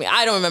mom tells me.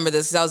 I don't remember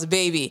this because I was a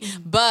baby,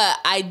 but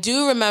I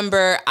do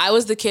remember I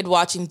was the kid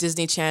watching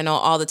Disney Channel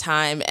all the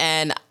time.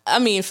 And I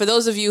mean, for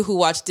those of you who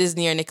watch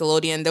Disney or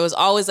Nickelodeon, there was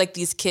always like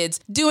these kids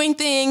doing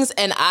things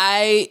and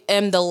I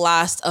am the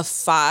last of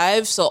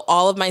 5. So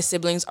all of my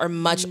siblings are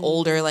much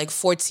older, like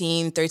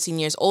 14, 13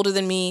 years older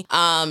than me.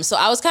 So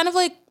I was kind of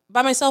like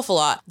by myself a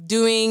lot,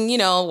 doing, you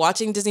know,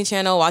 watching Disney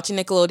Channel, watching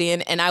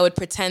Nickelodeon, and I would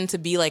pretend to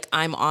be like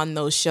I'm on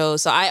those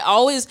shows. So I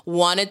always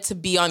wanted to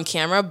be on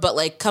camera, but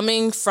like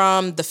coming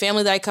from the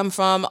family that I come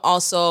from,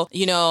 also,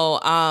 you know,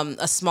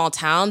 a small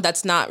town,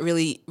 that's not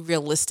really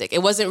realistic.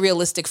 It wasn't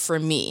realistic for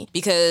me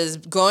because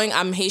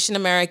I'm Haitian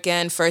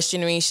American, first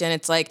generation.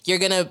 It's like you're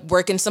going to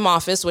work in some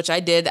office, which I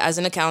did as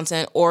an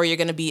accountant, or you're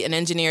going to be an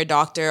engineer,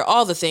 doctor,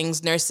 all the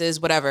things, nurses,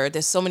 whatever.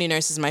 There's so many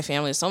nurses in my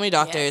family, there's so many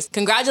doctors. Yeah.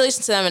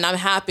 Congratulations to them, and I'm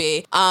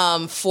happy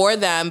for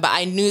them, but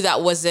I knew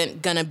that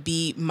wasn't gonna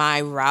be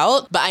my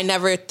route. But I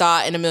never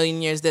thought in a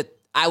million years that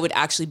I would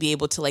actually be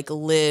able to like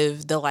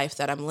live the life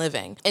that I'm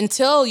living.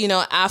 Until, you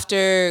know,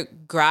 after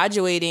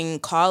graduating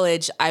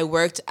college, I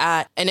worked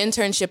at an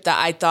internship that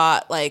I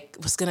thought like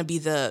was gonna be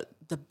the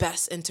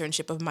best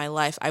internship of my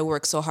life. I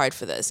worked so hard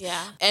for this.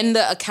 Yeah. In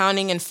the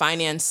accounting and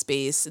finance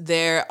space,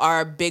 there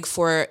are big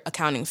 4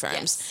 accounting firms.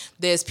 Yes.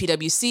 There's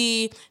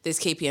PwC, there's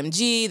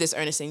KPMG, there's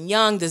Ernst &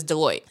 Young, there's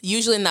Deloitte.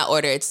 Usually in that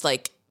order, it's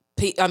like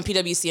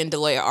PwC and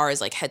Deloitte are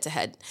like head to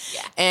head.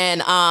 Yeah.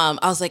 And I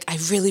was like, I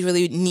really,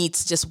 really need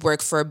to just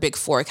work for a big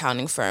 4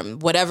 accounting firm.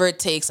 Whatever it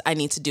takes, I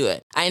need to do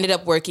it. I ended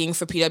up working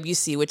for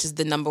PwC, which is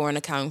the #1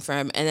 accounting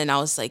firm. And then I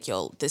was like,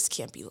 yo, this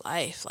can't be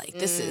life. Like,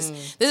 this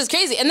is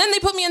crazy. And then they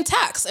put me in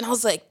tax. And I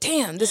was like,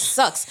 damn, this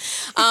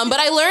sucks. But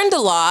I learned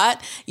a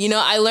lot. You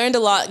know, I learned a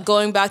lot.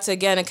 Going back to,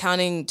 again,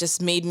 accounting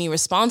just made me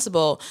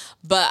responsible.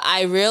 But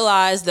I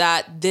realized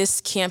that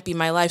this can't be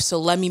my life. So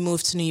let me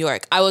move to New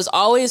York. I was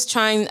always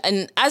trying,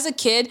 and as a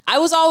kid, I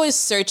was always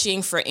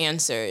searching for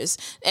answers.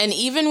 And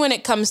even when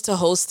it comes to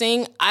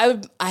hosting,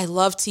 I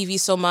love TV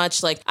so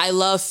much. Like, I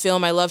love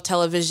film, I love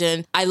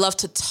television. I love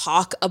to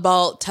talk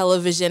about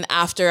television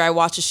after I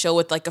watch a show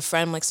with like a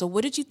friend. I'm like, so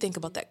what did you think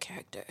about that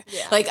character?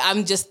 Yeah. Like,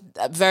 I'm just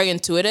very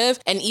intuitive.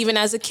 And even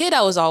as a kid,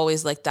 I was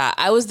always like that.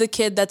 I was the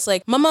kid that's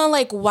like, Mama,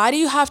 like, why do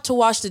you have to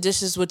wash the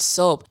dishes with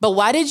soap? But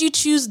why did you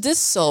choose this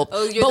soap?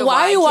 Oh, you're but the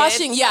why are you kid?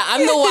 washing? Yeah,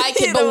 I'm the white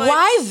kid. But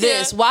why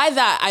this? Yeah. Why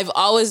that? I've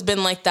always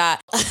been like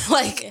that.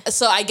 Like,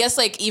 so I guess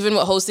like even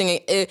with hosting,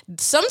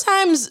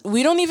 sometimes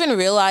we don't even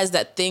realize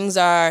that things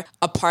are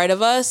a part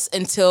of us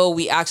until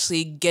we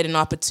actually get an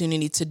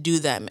opportunity to do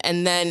them.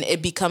 And then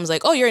it becomes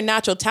like, oh, you're a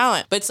natural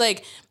talent. But it's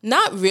like,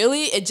 not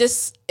really.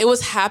 It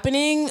was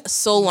happening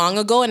so long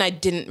ago and I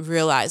didn't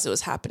realize it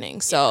was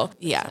happening. So,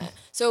 yeah.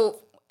 So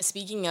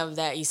speaking of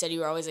that, you said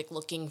you were always like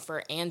looking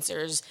for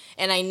answers.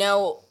 And I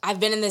know I've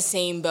been in the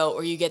same boat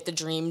where you get the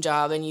dream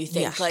job and you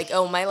think like,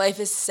 oh, my life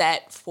is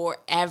set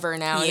forever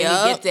now. And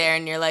then you get there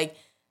and you're like,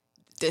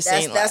 that's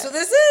what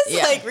this is?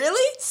 Yeah. Like,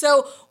 really?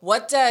 So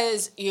what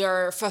does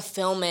your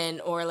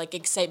fulfillment or like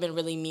excitement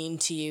really mean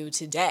to you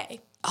today?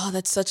 Oh,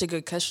 that's such a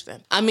good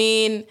question. I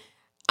mean,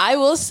 I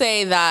will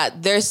say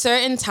that there's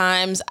certain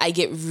times I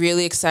get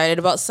really excited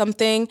about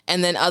something,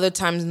 and then other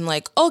times I'm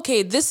like,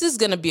 okay, this is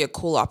going to be a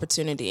cool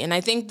opportunity. And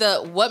I think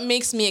what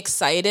makes me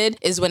excited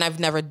is when I've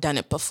never done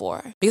it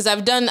before. Because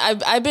I've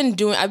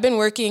been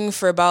working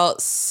for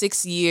about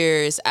 6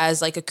 years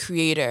as like a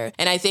creator.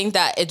 And I think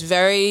that it's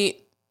very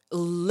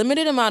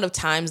limited amount of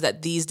times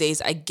that these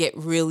days I get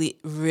really,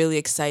 really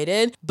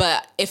excited.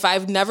 But if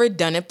I've never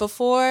done it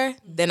before,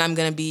 then I'm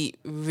going to be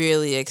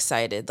really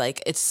excited.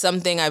 Like, it's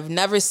something I've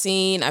never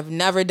seen, I've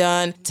never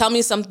done. Tell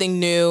me something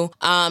new.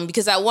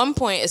 Because at one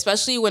point,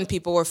 especially when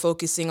people were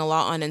focusing a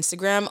lot on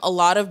Instagram, a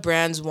lot of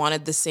brands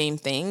wanted the same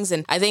things.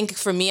 And I think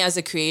for me as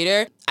a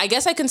creator, I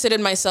guess I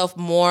considered myself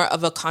more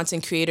of a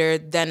content creator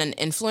than an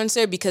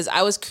influencer, because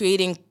I was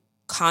creating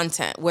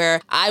content where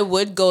I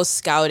would go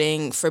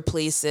scouting for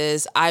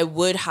places. I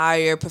would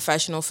hire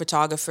professional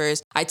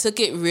photographers. I took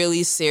it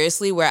really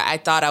seriously, where I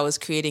thought I was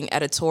creating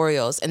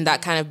editorials, and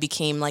that kind of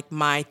became like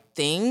my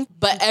thing.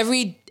 But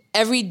every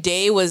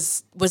day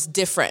was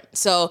different.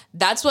 So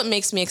that's what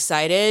makes me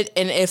excited.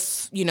 And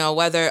if,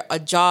 whether a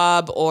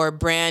job or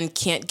brand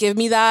can't give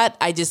me that,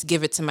 I just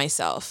give it to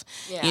myself,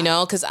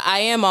 because I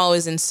am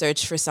always in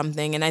search for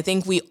something. And I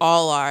think we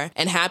all are.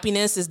 And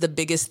happiness is the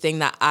biggest thing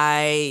that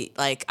I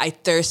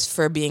thirst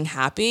for, being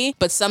happy.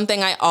 But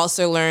something I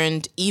also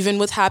learned, even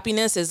with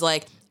happiness, is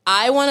like,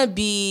 I want to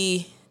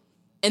be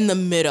in the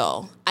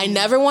middle. I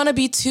never want to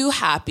be too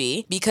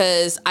happy,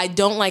 because I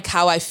don't like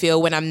how I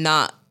feel when I'm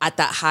not at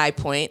that high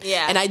point.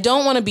 Yeah. And I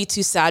don't want to be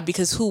too sad,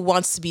 because who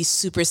wants to be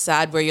super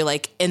sad where you're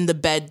like in the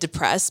bed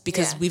depressed,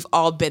 because we've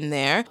all been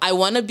there. I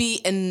want to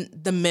be in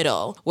the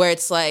middle, where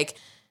it's like,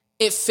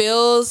 it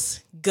feels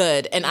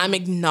good and I'm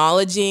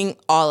acknowledging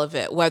all of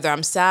it. Whether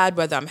I'm sad,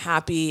 whether I'm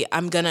happy,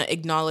 I'm going to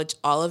acknowledge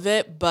all of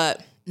it,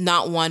 but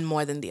not one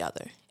more than the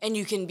other. And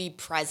you can be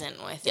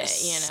present with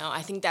it,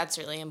 I think that's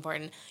really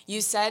important. You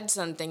said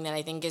something that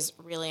I think is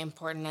really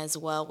important as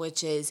well,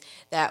 which is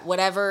that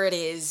whatever it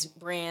is,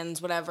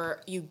 brands, whatever,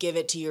 you give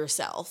it to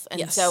yourself.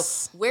 And so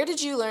where did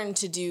you learn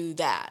to do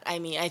that? I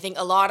mean, I think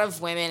a lot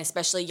of women,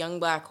 especially young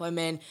Black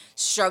women,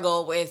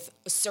 struggle with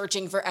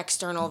searching for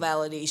external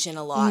validation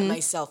a lot,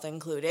 myself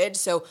included.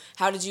 So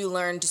how did you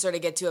learn to sort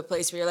of get to a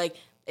place where you're like,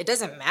 it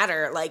doesn't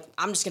matter. Like,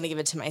 I'm just going to give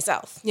it to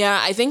myself. Yeah,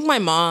 I think my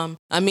mom.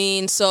 I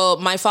mean, so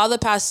my father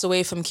passed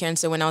away from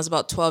cancer when I was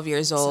about 12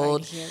 years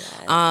old. Sorry to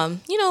hear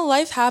that.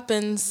 Life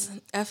happens.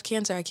 F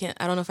cancer. I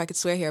don't know if I could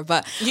swear here,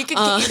 but you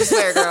can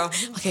swear, girl.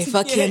 Okay,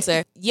 fuck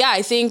cancer. Yeah,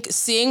 I think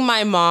seeing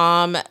my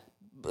mom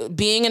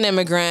being an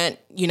immigrant,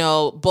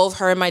 both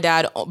her and my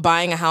dad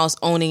buying a house,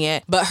 owning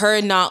it, but her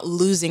not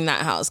losing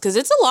that house. Because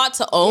it's a lot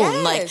to own.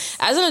 Yes. Like,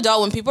 as an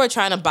adult, when people are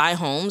trying to buy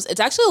homes, it's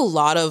actually a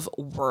lot of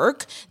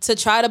work to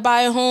try to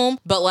buy a home,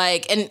 but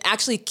and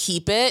actually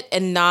keep it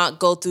and not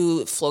go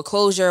through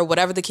foreclosure,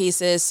 whatever the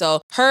case is.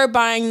 So her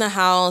buying the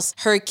house,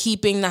 her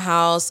keeping the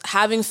house,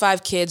 having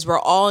 5 kids, we're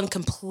all in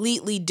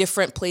completely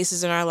different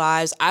places in our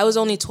lives. I was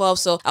only 12,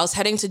 so I was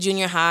heading to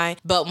junior high,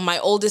 but my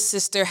oldest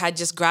sister had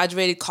just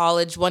graduated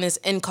college. One is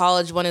in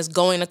college, one is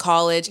going to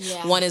college.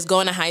 One is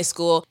going to high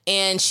school,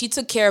 and she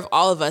took care of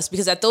all of us,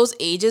 because at those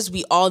ages,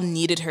 we all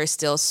needed her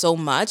still so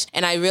much.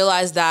 And I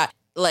realized that,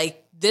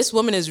 this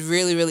woman is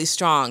really, really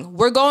strong.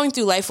 We're going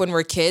through life when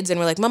we're kids and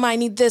we're like, Mama, I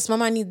need this,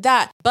 Mama, I need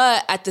that.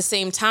 But at the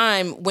same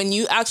time, when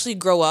you actually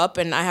grow up,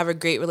 and I have a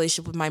great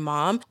relationship with my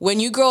mom, when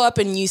you grow up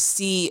and you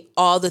see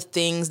all the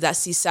things that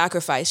she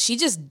sacrificed, she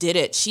just did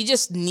it. She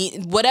just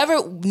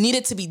whatever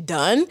needed to be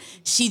done,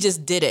 she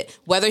just did it.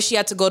 Whether she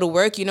had to go to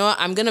work,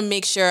 I'm going to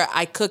make sure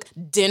I cook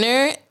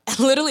dinner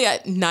literally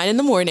at 9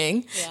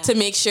 a.m. to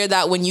make sure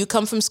that when you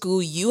come from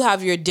school, you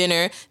have your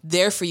dinner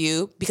there for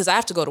you, because I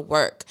have to go to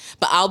work.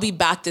 But I'll be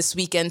back this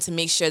weekend to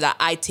make sure that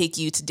I take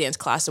you to dance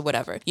class or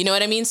whatever. You know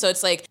what I mean? So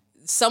it's like,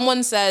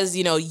 someone says,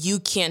 you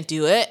can't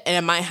do it. And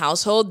in my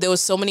household, there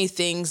was so many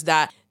things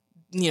that,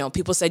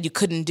 people said you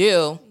couldn't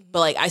do.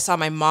 But I saw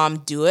my mom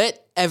do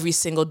it every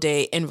single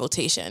day in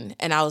rotation.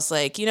 And I was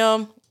like,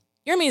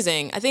 you're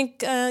amazing. I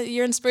think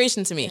you're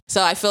inspiration to me.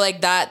 So I feel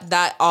like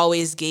that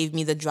always gave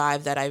me the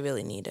drive that I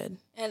really needed.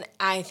 And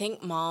I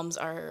think moms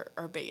are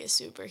our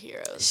biggest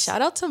superheroes.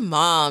 Shout out to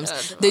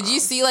moms. Did you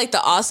see the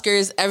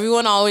Oscars?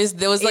 Everyone always,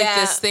 there was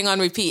this thing on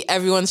repeat.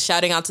 Everyone's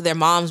shouting out to their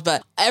moms,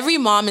 but every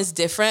mom is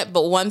different.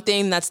 But one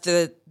thing that's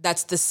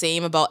the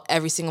same about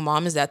every single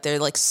mom is that they're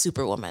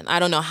superwoman. I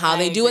don't know how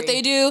they do what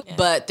they do,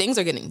 but things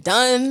are getting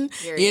done.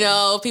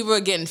 People are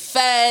getting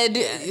fed,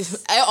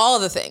 all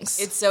the things.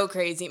 It's so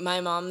crazy. My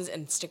mom's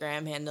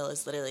Instagram handle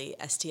is literally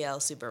STL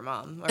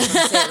Supermom. We're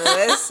from St.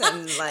 Louis.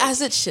 And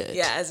as it should.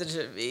 Yeah, as it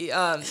should be.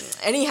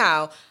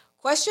 Anyhow,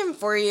 question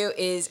for you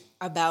is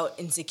about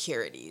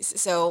insecurities.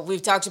 So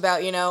we've talked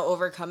about,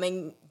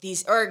 overcoming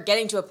these, or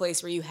getting to a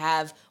place where you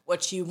have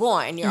what you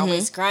want and you're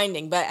always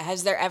grinding. But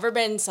has there ever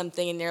been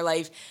something in your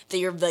life that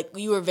you're like,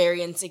 you were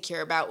very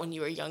insecure about when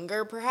you were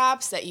younger,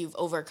 perhaps, that you've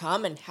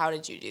overcome, and how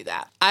did you do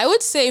that? I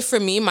would say for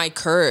me, my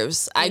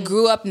curves. I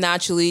grew up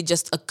naturally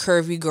just a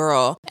curvy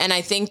girl. And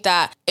I think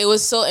that it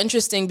was so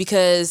interesting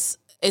because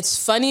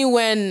it's funny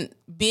when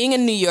being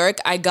in New York,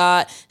 I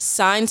got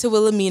signed to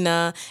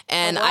Wilhelmina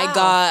and I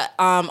got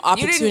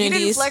opportunities. You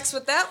didn't flex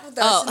with that with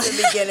us in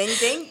the beginning.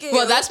 Thank you.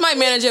 Well, that's my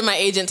manager and my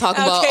agent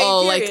talking about,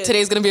 like,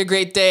 today's going to be a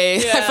great day.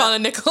 Yeah. I found a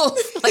nickel.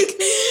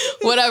 Like,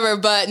 whatever.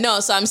 But no,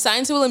 so I'm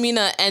signed to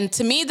Wilhelmina. And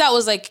to me, that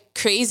was like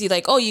crazy.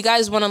 Like, oh, you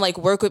guys want to like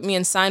work with me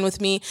and sign with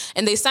me.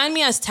 And they signed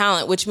me as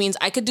talent, which means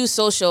I could do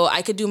social,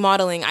 I could do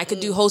modeling, I could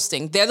do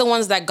hosting. They're the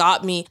ones that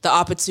got me the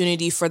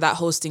opportunity for that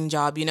hosting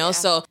job, you know? Yeah.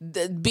 So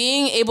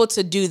being able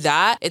to do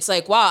that, it's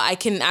like, wow, I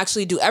can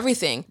actually do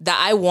everything that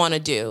I want to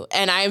do.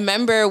 And I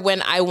remember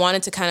when I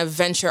wanted to kind of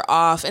venture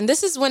off, and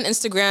this is when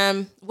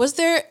Instagram was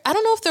there. I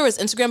don't know if there was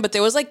Instagram, but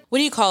there was like, what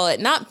do you call it?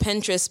 Not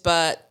Pinterest,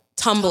 but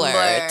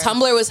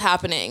Tumblr was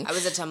happening. I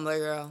was a Tumblr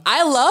girl.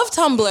 I love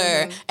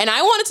Tumblr. And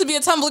I wanted to be a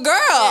Tumblr girl.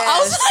 Yes. I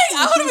was like,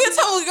 I want to be a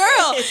Tumblr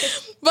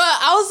girl. But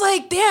I was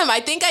like, damn, I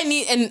think I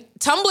need, and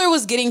Tumblr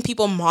was getting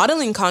people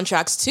modeling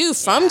contracts too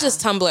from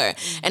just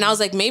Tumblr. And I was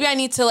like, maybe I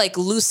need to like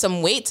lose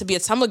some weight to be a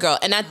Tumblr girl.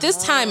 And at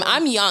this time,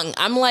 I'm young.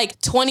 I'm like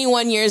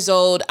 21 years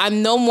old.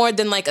 I'm no more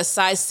than like a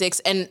size 6.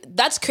 And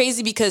that's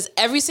crazy because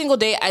every single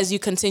day as you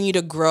continue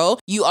to grow,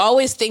 you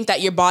always think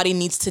that your body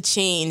needs to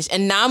change.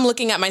 And now I'm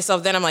looking at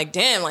myself then I'm like,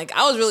 damn, like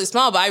I was really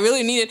small, but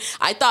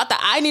I thought that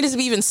I needed to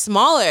be even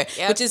smaller,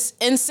 which is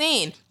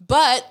insane.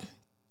 But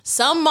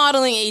some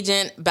modeling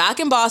agent back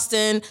in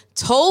Boston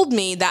told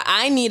me that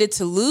I needed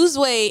to lose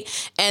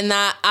weight and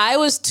that I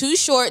was too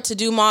short to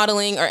do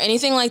modeling or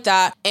anything like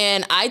that.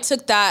 And I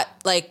took that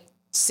like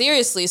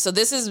seriously. So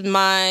this is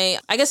I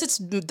guess it's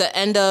the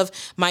end of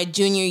my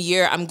junior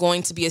year. I'm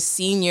going to be a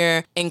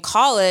senior in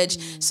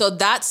college. So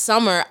that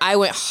summer I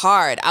went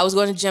hard. I was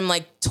going to gym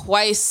like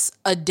twice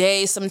a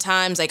day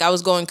sometimes. Like I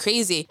was going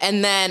crazy.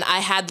 And then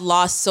I had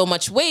lost so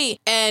much weight.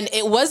 And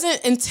it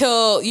wasn't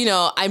until,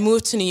 I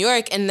moved to New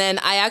York and then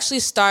I actually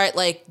start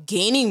like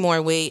gaining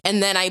more weight.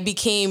 And then I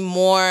became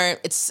more,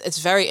 it's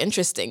very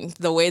interesting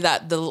the way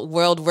that the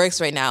world works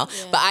right now.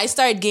 Yeah. But I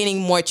started gaining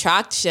more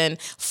traction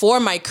for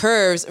my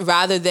curves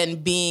rather than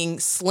being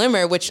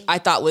slimmer, which I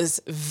thought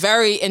was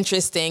very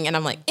interesting. And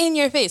I'm like, in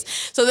your face.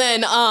 So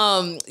then,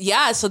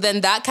 so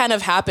then that kind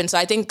of happened. So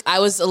I think I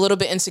was a little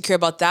bit insecure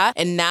about that.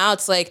 And now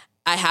it's like,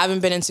 I haven't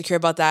been insecure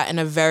about that in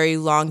a very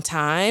long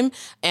time.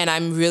 And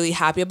I'm really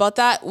happy about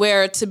that.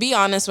 Where, to be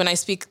honest, when I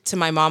speak to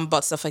my mom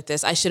about stuff like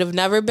this, I should have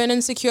never been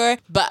insecure.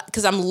 But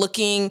because I'm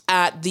looking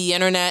at the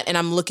internet and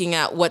I'm looking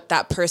at what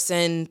that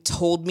person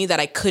told me that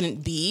I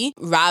couldn't be,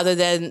 rather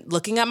than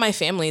looking at my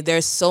family.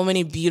 There's so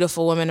many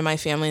beautiful women in my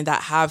family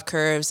that have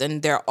curves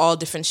and they're all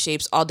different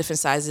shapes, all different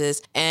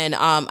sizes. And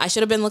I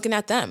should have been looking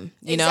at them,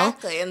 you know?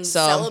 Exactly. And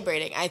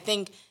celebrating. I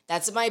think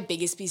that's my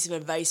biggest piece of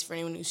advice for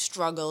anyone who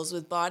struggles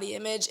with body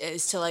image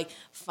is to like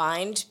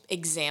find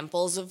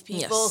examples of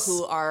people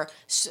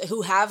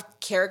who have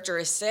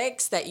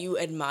characteristics that you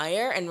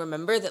admire, and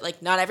remember that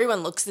like not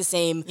everyone looks the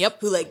same.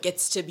 Who like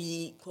gets to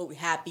be quote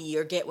happy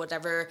or get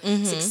whatever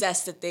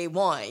success that they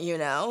want,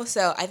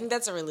 So I think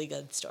that's a really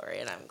good story,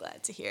 and I'm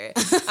glad to hear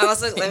it. I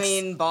also,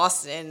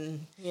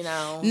 Boston,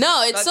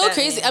 No, it's so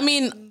crazy. I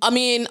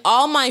mean,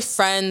 all my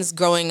friends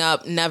growing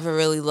up never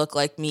really looked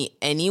like me,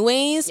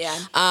 anyways. Yeah.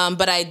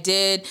 But I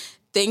did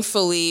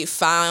thankfully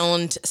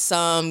found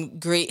some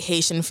great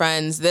Haitian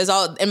friends.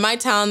 In my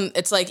town,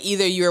 it's like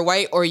either you're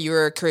white or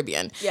you're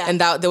Caribbean. Yeah. And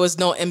there was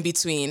no in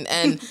between.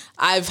 And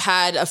I've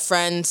had a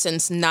friend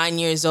since 9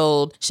 years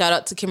old. Shout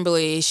out to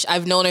Kimberly.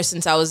 I've known her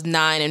since I was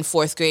 9 in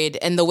 4th grade.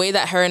 And the way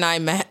that her and I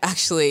met,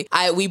 actually,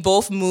 we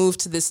both moved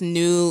to this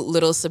new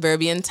little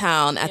suburban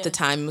town at the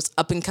time. It was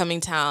up and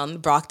coming town,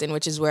 Brockton,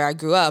 which is where I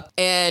grew up.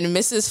 And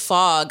Mrs.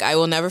 Fogg, I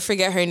will never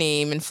forget her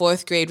name, in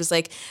 4th grade was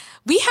like,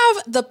 we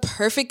have the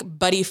perfect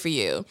buddy for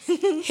you.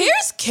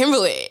 Here's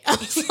Kimberly. I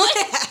was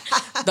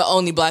like, the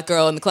only black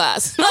girl in the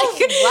class. Like,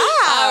 wow.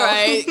 All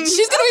right.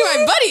 She's going to be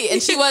my buddy.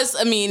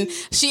 And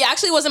she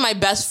actually wasn't my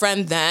best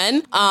friend then.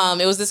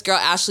 It was this girl,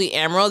 Ashley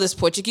Amaral, this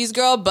Portuguese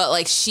girl. But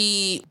like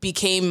she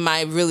became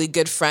my really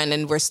good friend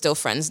and we're still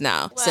friends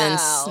now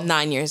since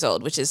 9 years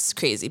old, which is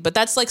crazy. But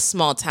that's like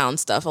small town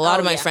stuff. A lot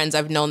of my friends,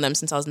 I've known them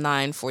since I was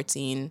 9,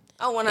 14.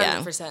 Oh,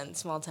 100%.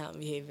 Small town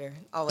behavior.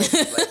 Always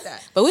like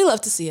that. But we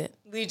love to see it.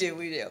 We do.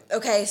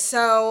 Okay,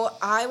 so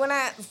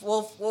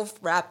we'll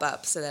wrap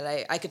up so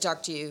that I could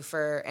talk to you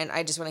and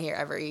I just want to hear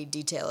every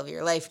detail of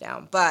your life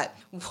now. But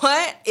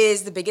what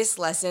is the biggest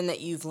lesson that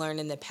you've learned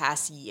in the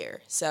past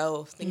year?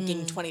 So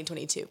thinking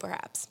 2022,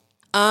 perhaps.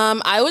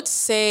 I would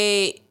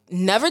say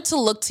never to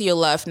look to your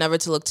left, never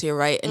to look to your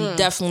right, and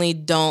definitely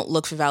don't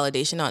look for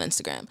validation on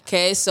Instagram.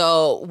 Okay,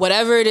 so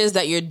whatever it is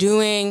that you're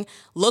doing,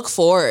 look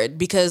forward,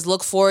 because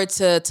look forward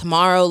to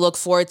tomorrow, look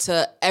forward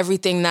to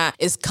everything that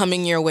is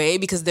coming your way,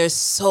 because there's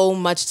so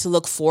much to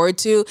look forward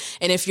to.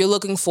 And if you're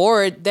looking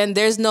forward, then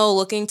there's no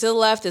looking to the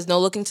left, there's no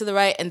looking to the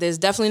right, and there's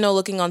definitely no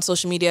looking on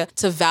social media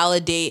to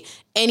validate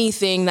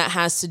anything that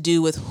has to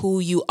do with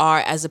who you are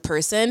as a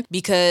person,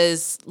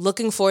 because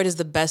looking forward is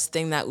the best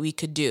thing that we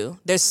could do.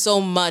 There's so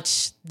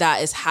much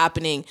that is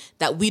happening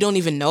that we don't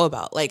even know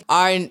about. Like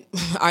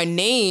our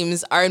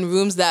names are in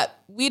rooms that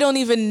we don't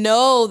even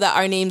know that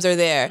our names are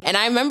there. And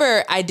I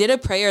remember I did a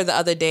prayer the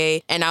other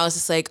day and I was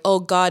just like, oh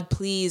God,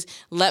 please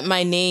let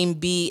my name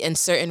be in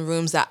certain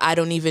rooms that I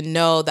don't even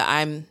know that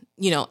I'm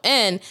in.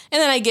 And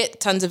then I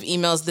get tons of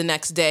emails the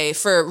next day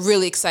for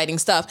really exciting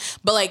stuff.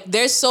 But like,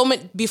 there's so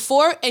much,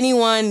 before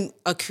anyone,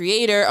 a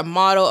creator, a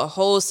model, a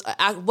host,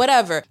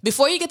 whatever,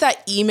 before you get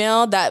that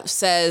email that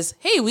says,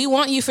 hey, we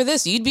want you for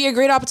this, you'd be a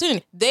great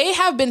opportunity. They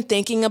have been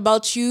thinking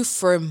about you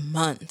for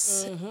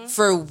months,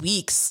 for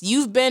weeks.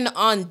 You've been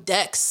on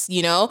decks,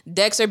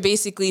 Decks are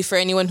basically, for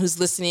anyone who's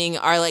listening,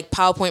 are like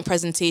PowerPoint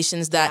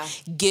presentations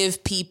that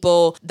give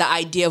people the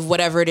idea of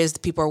whatever it is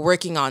that people are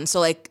working on. So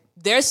like,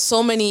 there's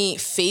so many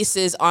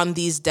faces on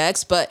these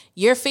decks, but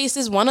your face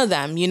is one of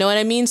them. You know what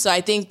I mean? So I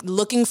think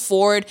looking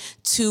forward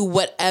to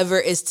whatever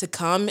is to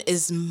come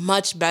is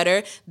much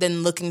better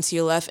than looking to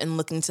your left and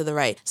looking to the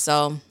right.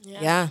 So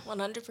yeah.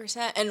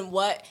 100%. And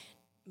what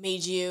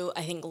made you,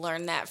 I think,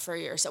 learn that for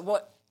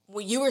yourself? Were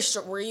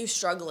you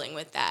struggling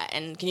with that?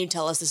 And can you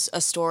tell us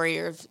a story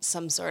or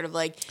some sort of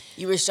like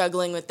you were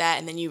struggling with that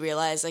and then you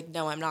realized like,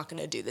 no, I'm not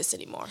going to do this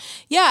anymore?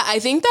 Yeah, I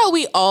think that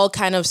we all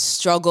kind of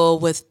struggle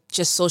with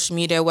just social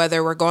media,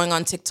 whether we're going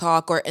on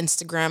TikTok or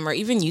Instagram or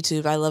even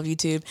YouTube. I love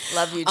YouTube.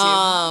 Love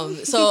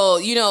YouTube.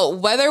 So,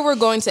 whether we're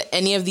going to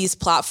any of these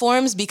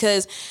platforms,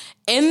 because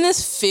in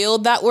this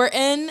field that we're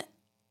in,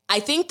 I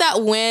think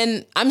that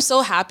when I'm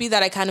so happy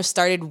that I kind of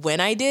started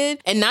when I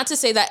did, and not to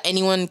say that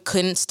anyone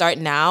couldn't start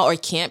now or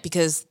can't,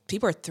 because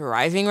people are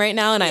thriving right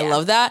now and I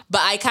love that.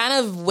 But I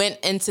kind of went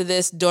into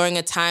this during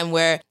a time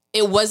where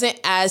it wasn't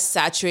as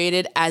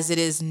saturated as it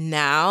is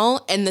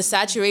now. And the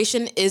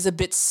saturation is a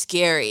bit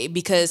scary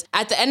because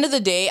at the end of the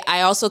day,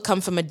 I also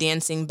come from a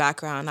dancing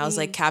background. I was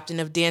like captain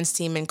of dance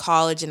team in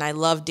college and I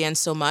love dance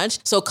so much.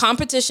 So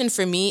competition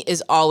for me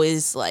is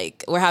always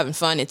like, we're having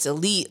fun. It's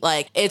elite.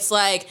 Like, it's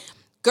like,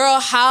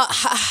 girl, how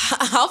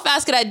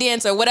fast could I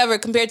dance or whatever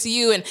compared to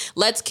you, and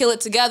let's kill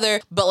it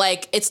together. But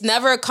like, it's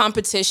never a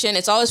competition.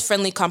 It's always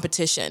friendly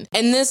competition.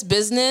 In this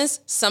business,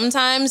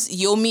 sometimes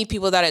you'll meet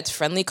people that it's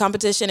friendly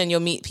competition and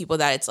you'll meet people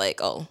that it's like,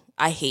 oh,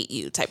 I hate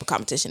you type of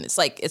competition. It's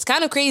like, it's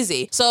kind of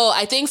crazy. So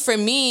I think for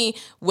me,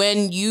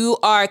 when you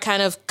are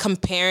kind of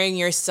comparing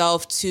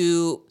yourself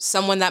to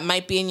someone that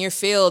might be in your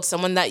field,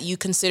 someone that you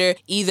consider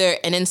either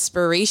an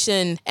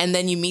inspiration, and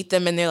then you meet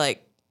them and they're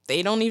like,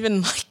 they don't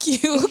even like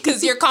you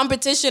because you're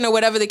competition or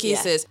whatever the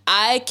case is.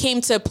 I came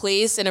to a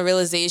place and a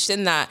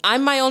realization that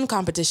I'm my own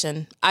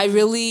competition. I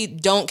really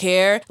don't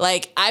care.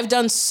 Like, I've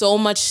done so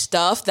much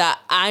stuff that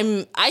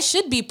I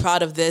should be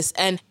proud of this.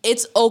 And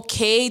it's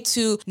okay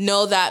to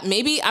know that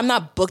maybe I'm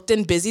not booked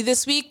and busy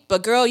this week,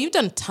 but girl, you've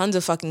done tons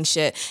of fucking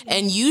shit.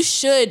 And you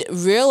should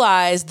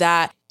realize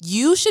that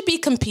you should be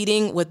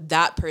competing with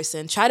that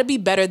person. Try to be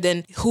better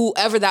than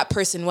whoever that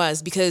person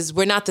was, because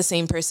we're not the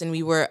same person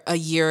we were a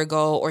year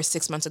ago or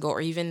 6 months ago or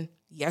even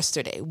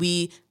yesterday.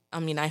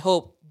 I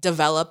hope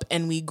develop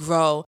and we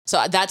grow.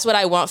 So that's what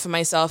I want for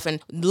myself. And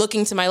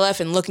looking to my left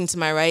and looking to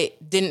my right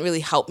didn't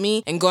really help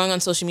me. And going on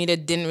social media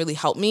didn't really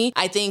help me.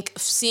 I think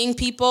seeing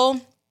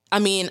people,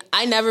 I'm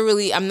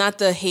not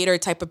the hater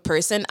type of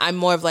person. I'm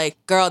more of like,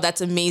 girl, that's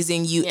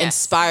amazing. You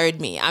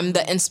inspired me. I'm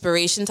the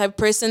inspiration type of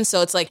person.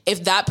 So it's like,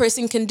 if that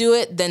person can do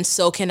it, then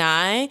so can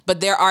I. But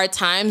there are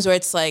times where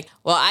it's like,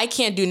 well, I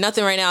can't do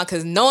nothing right now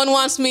because no one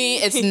wants me.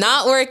 It's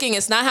not working.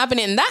 It's not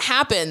happening. And that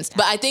happens.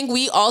 But I think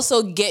we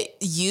also get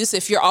used,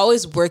 if you're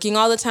always working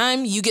all the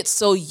time, you get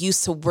so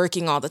used to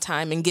working all the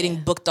time and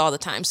getting booked all the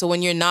time. So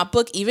when you're not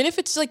booked, even if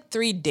it's like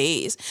 3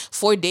 days,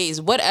 4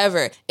 days,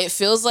 whatever, it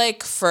feels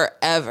like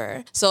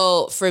forever. So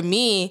for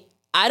me,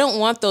 I don't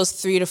want those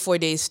 3 to 4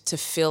 days to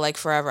feel like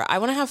forever. I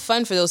want to have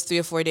fun for those 3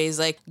 or 4 days.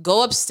 Like,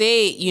 go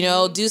upstate,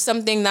 do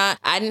something that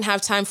I didn't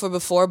have time for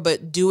before,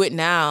 but do it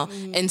now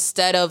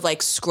instead of like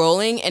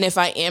scrolling. And if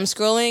I am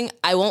scrolling,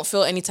 I won't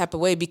feel any type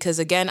of way because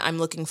again, I'm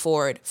looking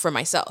forward for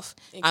myself.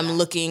 Exactly. I'm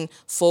looking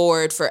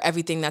forward for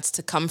everything that's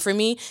to come for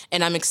me.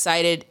 And I'm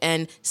excited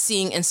and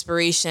seeing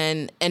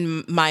inspiration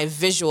in my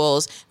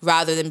visuals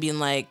rather than being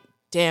like,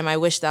 damn, I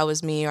wish that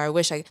was me, or I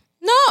wish I...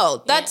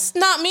 No, that's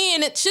not me,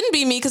 and it shouldn't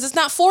be me because it's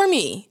not for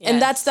me. Yes.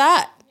 And that's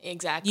that.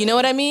 Exactly. You know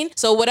what I mean?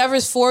 So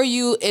whatever's for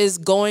you is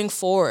going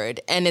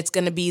forward, and it's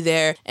going to be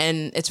there,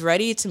 and it's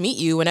ready to meet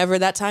you whenever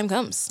that time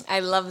comes. I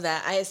love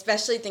that. I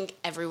especially think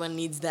everyone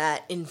needs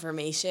that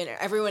information, or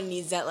everyone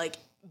needs that like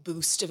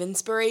boost of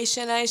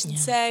inspiration, I should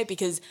say,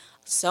 because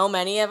so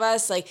many of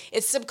us, like,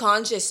 it's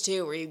subconscious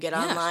too, where you get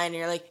online and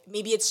you're like,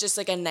 maybe it's just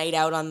like a night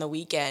out on the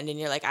weekend and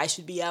you're like, I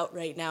should be out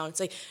right now. It's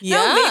like,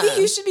 no,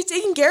 maybe you should be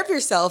taking care of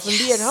yourself and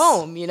be at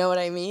home. You know what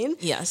I mean?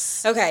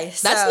 Yes. Okay.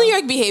 So. That's New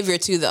York behavior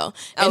too, though.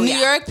 In New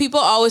York, people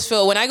always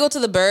feel, when I go to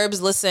the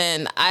burbs,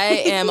 listen,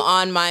 I am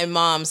on my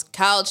mom's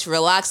couch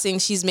relaxing.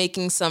 She's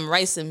making some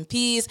rice and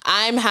peas.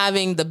 I'm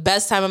having the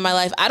best time of my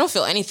life. I don't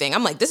feel anything.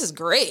 I'm like, this is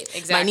great.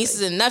 Exactly. My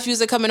nieces and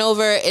nephews are coming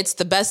over. It's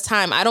the best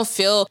time. I don't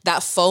feel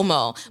that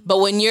FOMO. But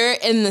when you're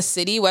in the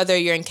city, whether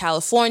you're in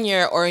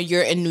California or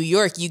you're in New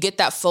York, you get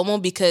that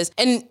FOMO because,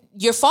 and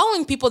you're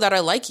following people that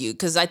are like you,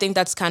 because I think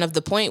that's kind of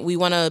the point. We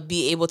want to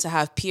be able to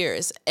have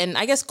peers and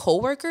I guess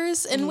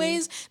coworkers in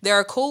ways. There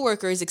are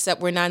coworkers,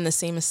 except we're not in the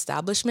same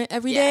establishment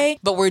every day,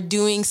 but we're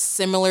doing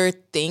similar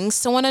things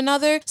to one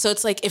another. So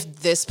it's like,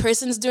 if this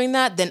person's doing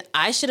that, then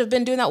I should have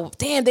been doing that. Well,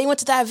 damn, they went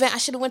to that event. I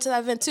should have went to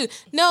that event too.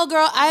 No,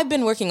 girl, I've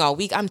been working all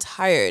week. I'm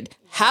tired.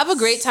 Have a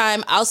great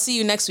time. I'll see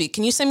you next week.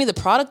 Can you send me the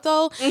product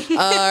though?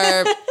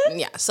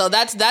 So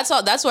that's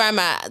all. That's where I'm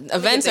at.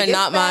 Events are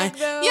not mine.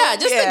 Yeah,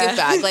 just a gift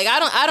bag. Like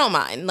I don't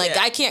mind. Like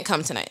I can't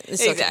come tonight.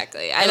 It's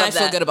exactly. Okay. I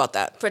feel good about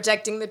that.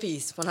 Protecting the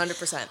peace,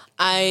 100%.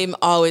 I'm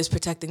always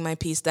protecting my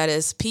peace.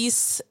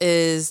 Peace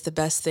is the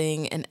best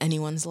thing in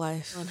anyone's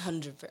life.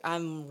 100%.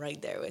 I'm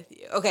right there with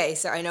you. Okay,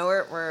 so I know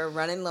we're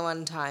running low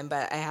on time,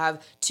 but I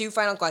have 2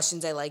 final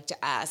questions I like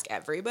to ask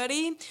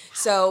everybody.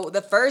 So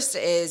the first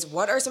is,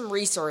 what are some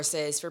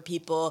resources for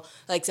people,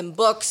 like some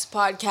books,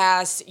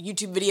 podcasts,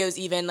 YouTube videos,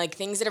 even like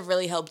things that have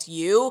really helped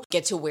you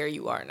get to where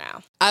you are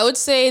now? I would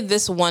say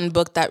this one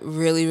book that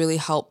really, really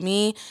helped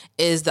me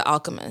is The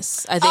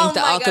Alchemist. I think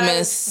The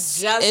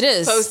Alchemist. God, it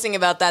is posting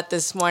about that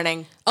this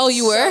morning. Oh,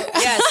 you were?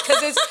 Yes,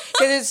 because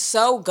it's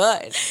so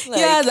good.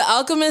 Yeah, The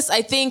Alchemist.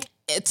 I think,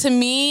 to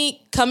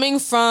me, coming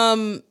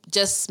from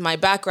just my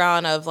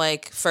background of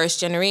like first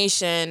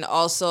generation,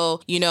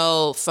 also, you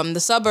know, from the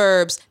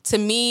suburbs, to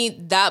me,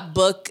 that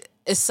book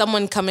is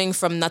someone coming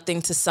from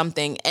nothing to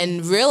something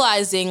and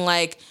realizing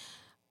like,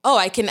 oh,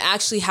 I can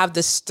actually have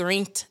the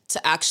strength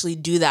to actually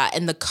do that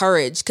and the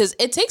courage, because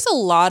it takes a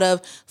lot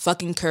of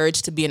fucking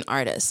courage to be an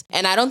artist.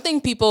 And I don't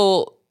think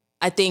people,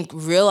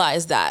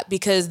 realize that,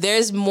 because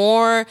there's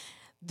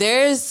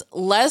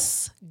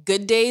less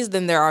good days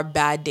than there are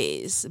bad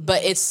days.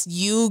 But it's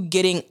you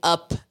getting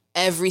up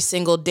every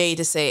single day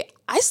to say,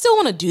 I still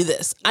want to do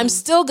this. I'm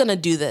still going to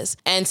do this.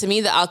 And to me,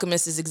 The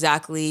Alchemist is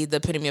exactly the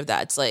epitome of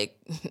that. It's like,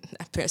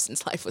 that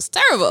person's life was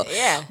terrible.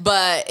 Yeah.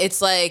 But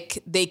it's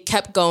like they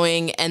kept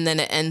going and then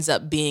it ends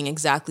up being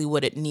exactly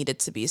what it needed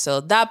to be. So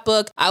that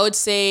book, I would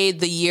say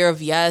The Year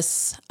of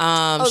Yes.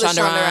 Shonda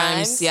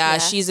Rhimes. Yeah,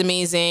 she's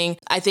amazing.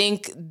 I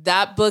think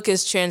that book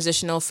is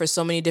transitional for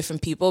so many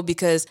different people,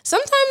 because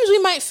sometimes we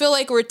might feel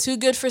like we're too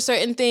good for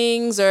certain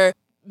things, or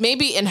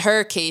maybe in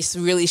her case,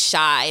 really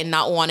shy and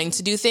not wanting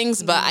to do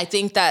things. But I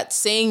think that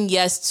saying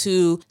yes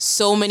to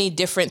so many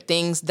different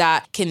things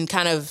that can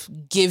kind of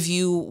give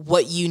you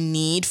what you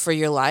need for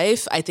your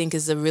life, I think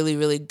is a really,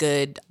 really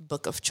good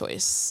book of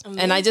choice. Amazing.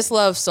 And I just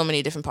love so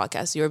many different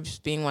podcasts. Yours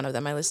being one of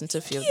them. I listened to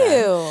a few of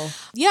them.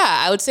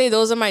 Yeah, I would say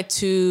those are my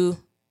 2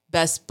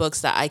 best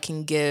books that I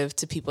can give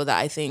to people that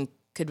I think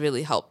could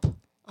really help.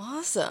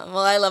 Awesome.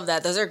 Well, I love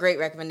that. Those are great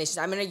recommendations.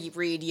 I'm going to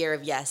read Year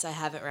of Yes. I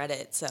haven't read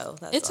it, so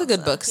that's It's awesome. A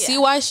good book. Yeah. See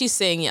why she's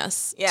saying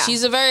yes. Yeah.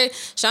 She's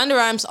Shonda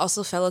Rhimes,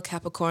 also fellow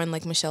Capricorn,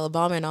 like Michelle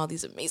Obama and all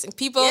these amazing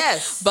people.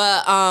 Yes.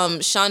 But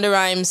Shonda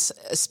Rhimes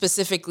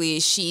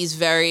specifically, she's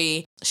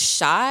very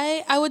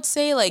shy, I would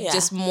say,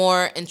 just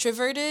more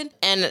introverted.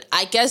 And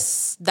I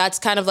guess that's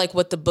kind of like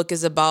what the book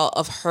is about,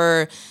 of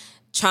her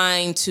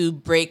trying to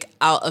break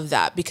out of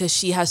that, because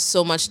she has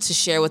so much to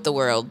share with the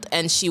world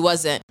and she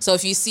wasn't. So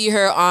if you see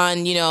her on,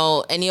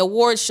 any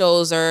award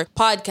shows or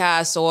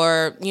podcasts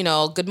or,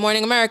 Good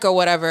Morning America or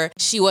whatever,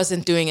 she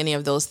wasn't doing any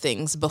of those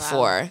things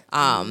before.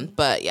 Wow.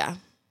 But yeah.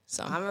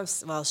 So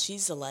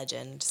she's a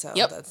legend. So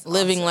that's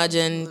living awesome.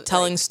 Legend,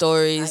 telling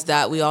stories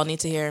that we all need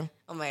to hear.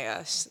 Oh my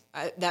gosh.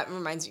 That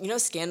reminds me,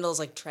 Scandal's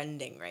like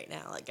trending right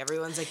now. Like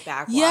everyone's like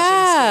back watching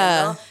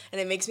Scandal.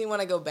 And it makes me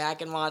want to go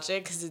back and watch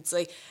it, because it's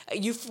like,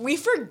 we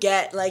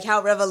forget like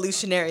how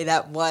revolutionary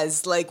that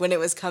was, like when it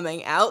was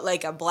coming out,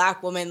 like a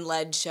Black woman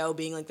led show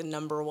being like the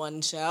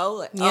 #1 show.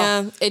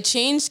 Like, it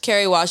changed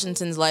Kerry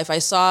Washington's life. I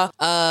saw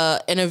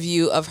an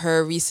interview of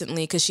her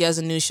recently, because she has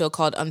a new show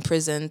called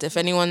Unprisoned. If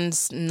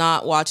anyone's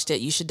not watched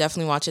it, you should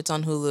definitely watch it. It's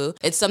on Hulu.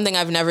 It's something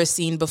I've never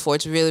seen before.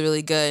 It's really,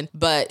 really good.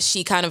 But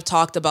she kind of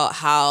talked about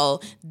how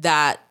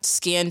that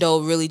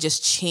Scandal really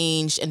just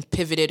changed and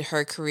pivoted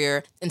her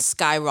career and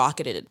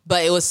skyrocketed it.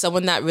 But it was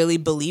someone that really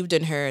believed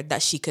in her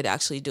that she could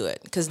actually do it.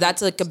 Because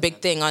that's like a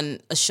big thing on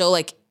a show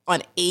like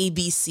on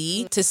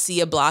ABC, to see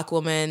a Black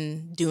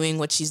woman doing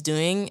what she's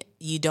doing.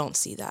 You don't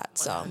see that.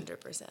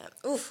 100%.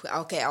 Oof.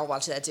 Okay, I'll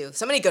watch that too.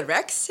 So many good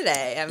recs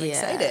today. I'm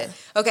excited.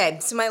 Okay,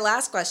 so my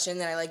last question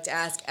that I like to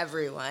ask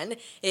everyone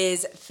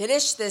is,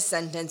 finish this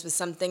sentence with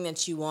something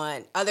that you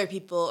want other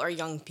people or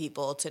young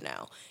people to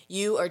know.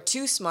 You are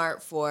too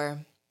smart for...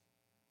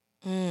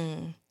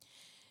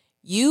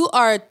 You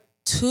are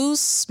too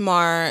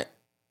smart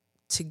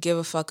to give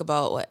a fuck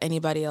about what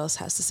anybody else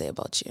has to say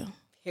about you.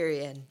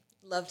 Period.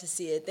 Love to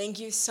see it. Thank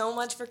you so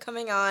much for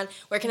coming on.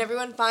 Where can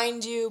everyone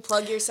find you?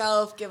 Plug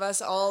yourself. Give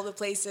us all the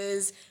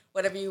places.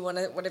 Whatever you want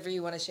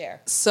to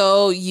share.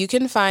 So you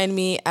can find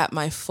me at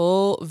my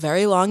full,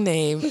 very long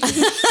name,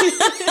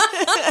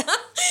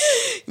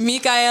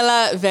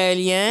 Micaéla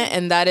Verrelien,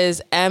 and that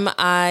is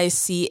Micaela,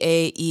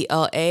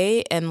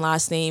 and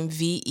last name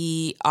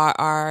Verrelien.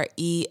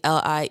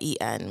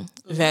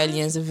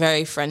 Verrelien is a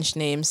very French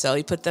name, so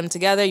you put them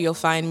together, you'll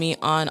find me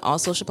on all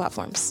social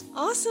platforms.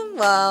 Awesome.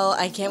 Well,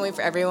 I can't wait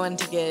for everyone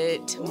to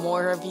get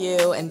more of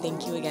you, and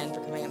thank you again for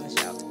coming on the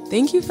show.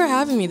 Thank you for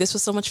having me. This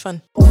was so much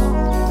fun.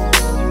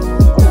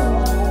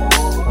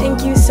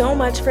 Thank you so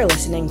much for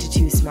listening to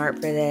Too Smart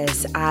for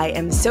This. I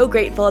am so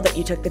grateful that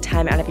you took the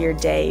time out of your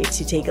day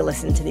to take a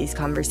listen to these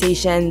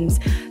conversations.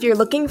 If you're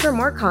looking for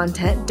more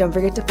content, don't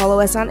forget to follow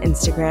us on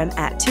Instagram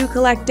at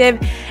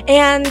 2Collective.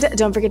 And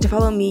don't forget to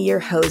follow me, your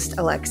host,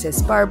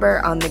 Alexis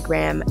Barber, on the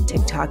gram,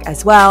 TikTok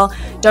as well.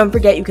 Don't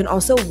forget, you can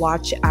also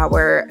watch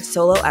our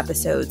solo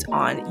episodes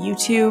on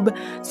YouTube.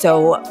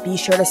 So be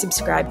sure to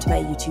subscribe to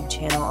my YouTube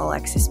channel,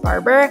 Alexis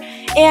Barber.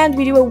 And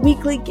we do a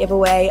weekly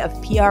giveaway of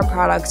PR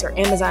products or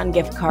Amazon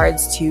gift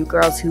cards to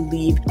girls who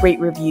leave great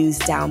reviews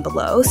down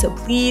below. So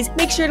please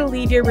make sure to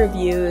leave your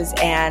reviews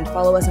and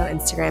follow us on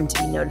Instagram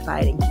to be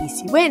notified in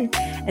case you win.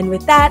 And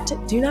with that,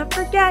 do not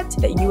forget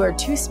that you are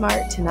too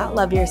smart to not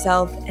love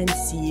yourself, and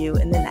see you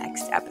in the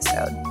next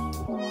episode.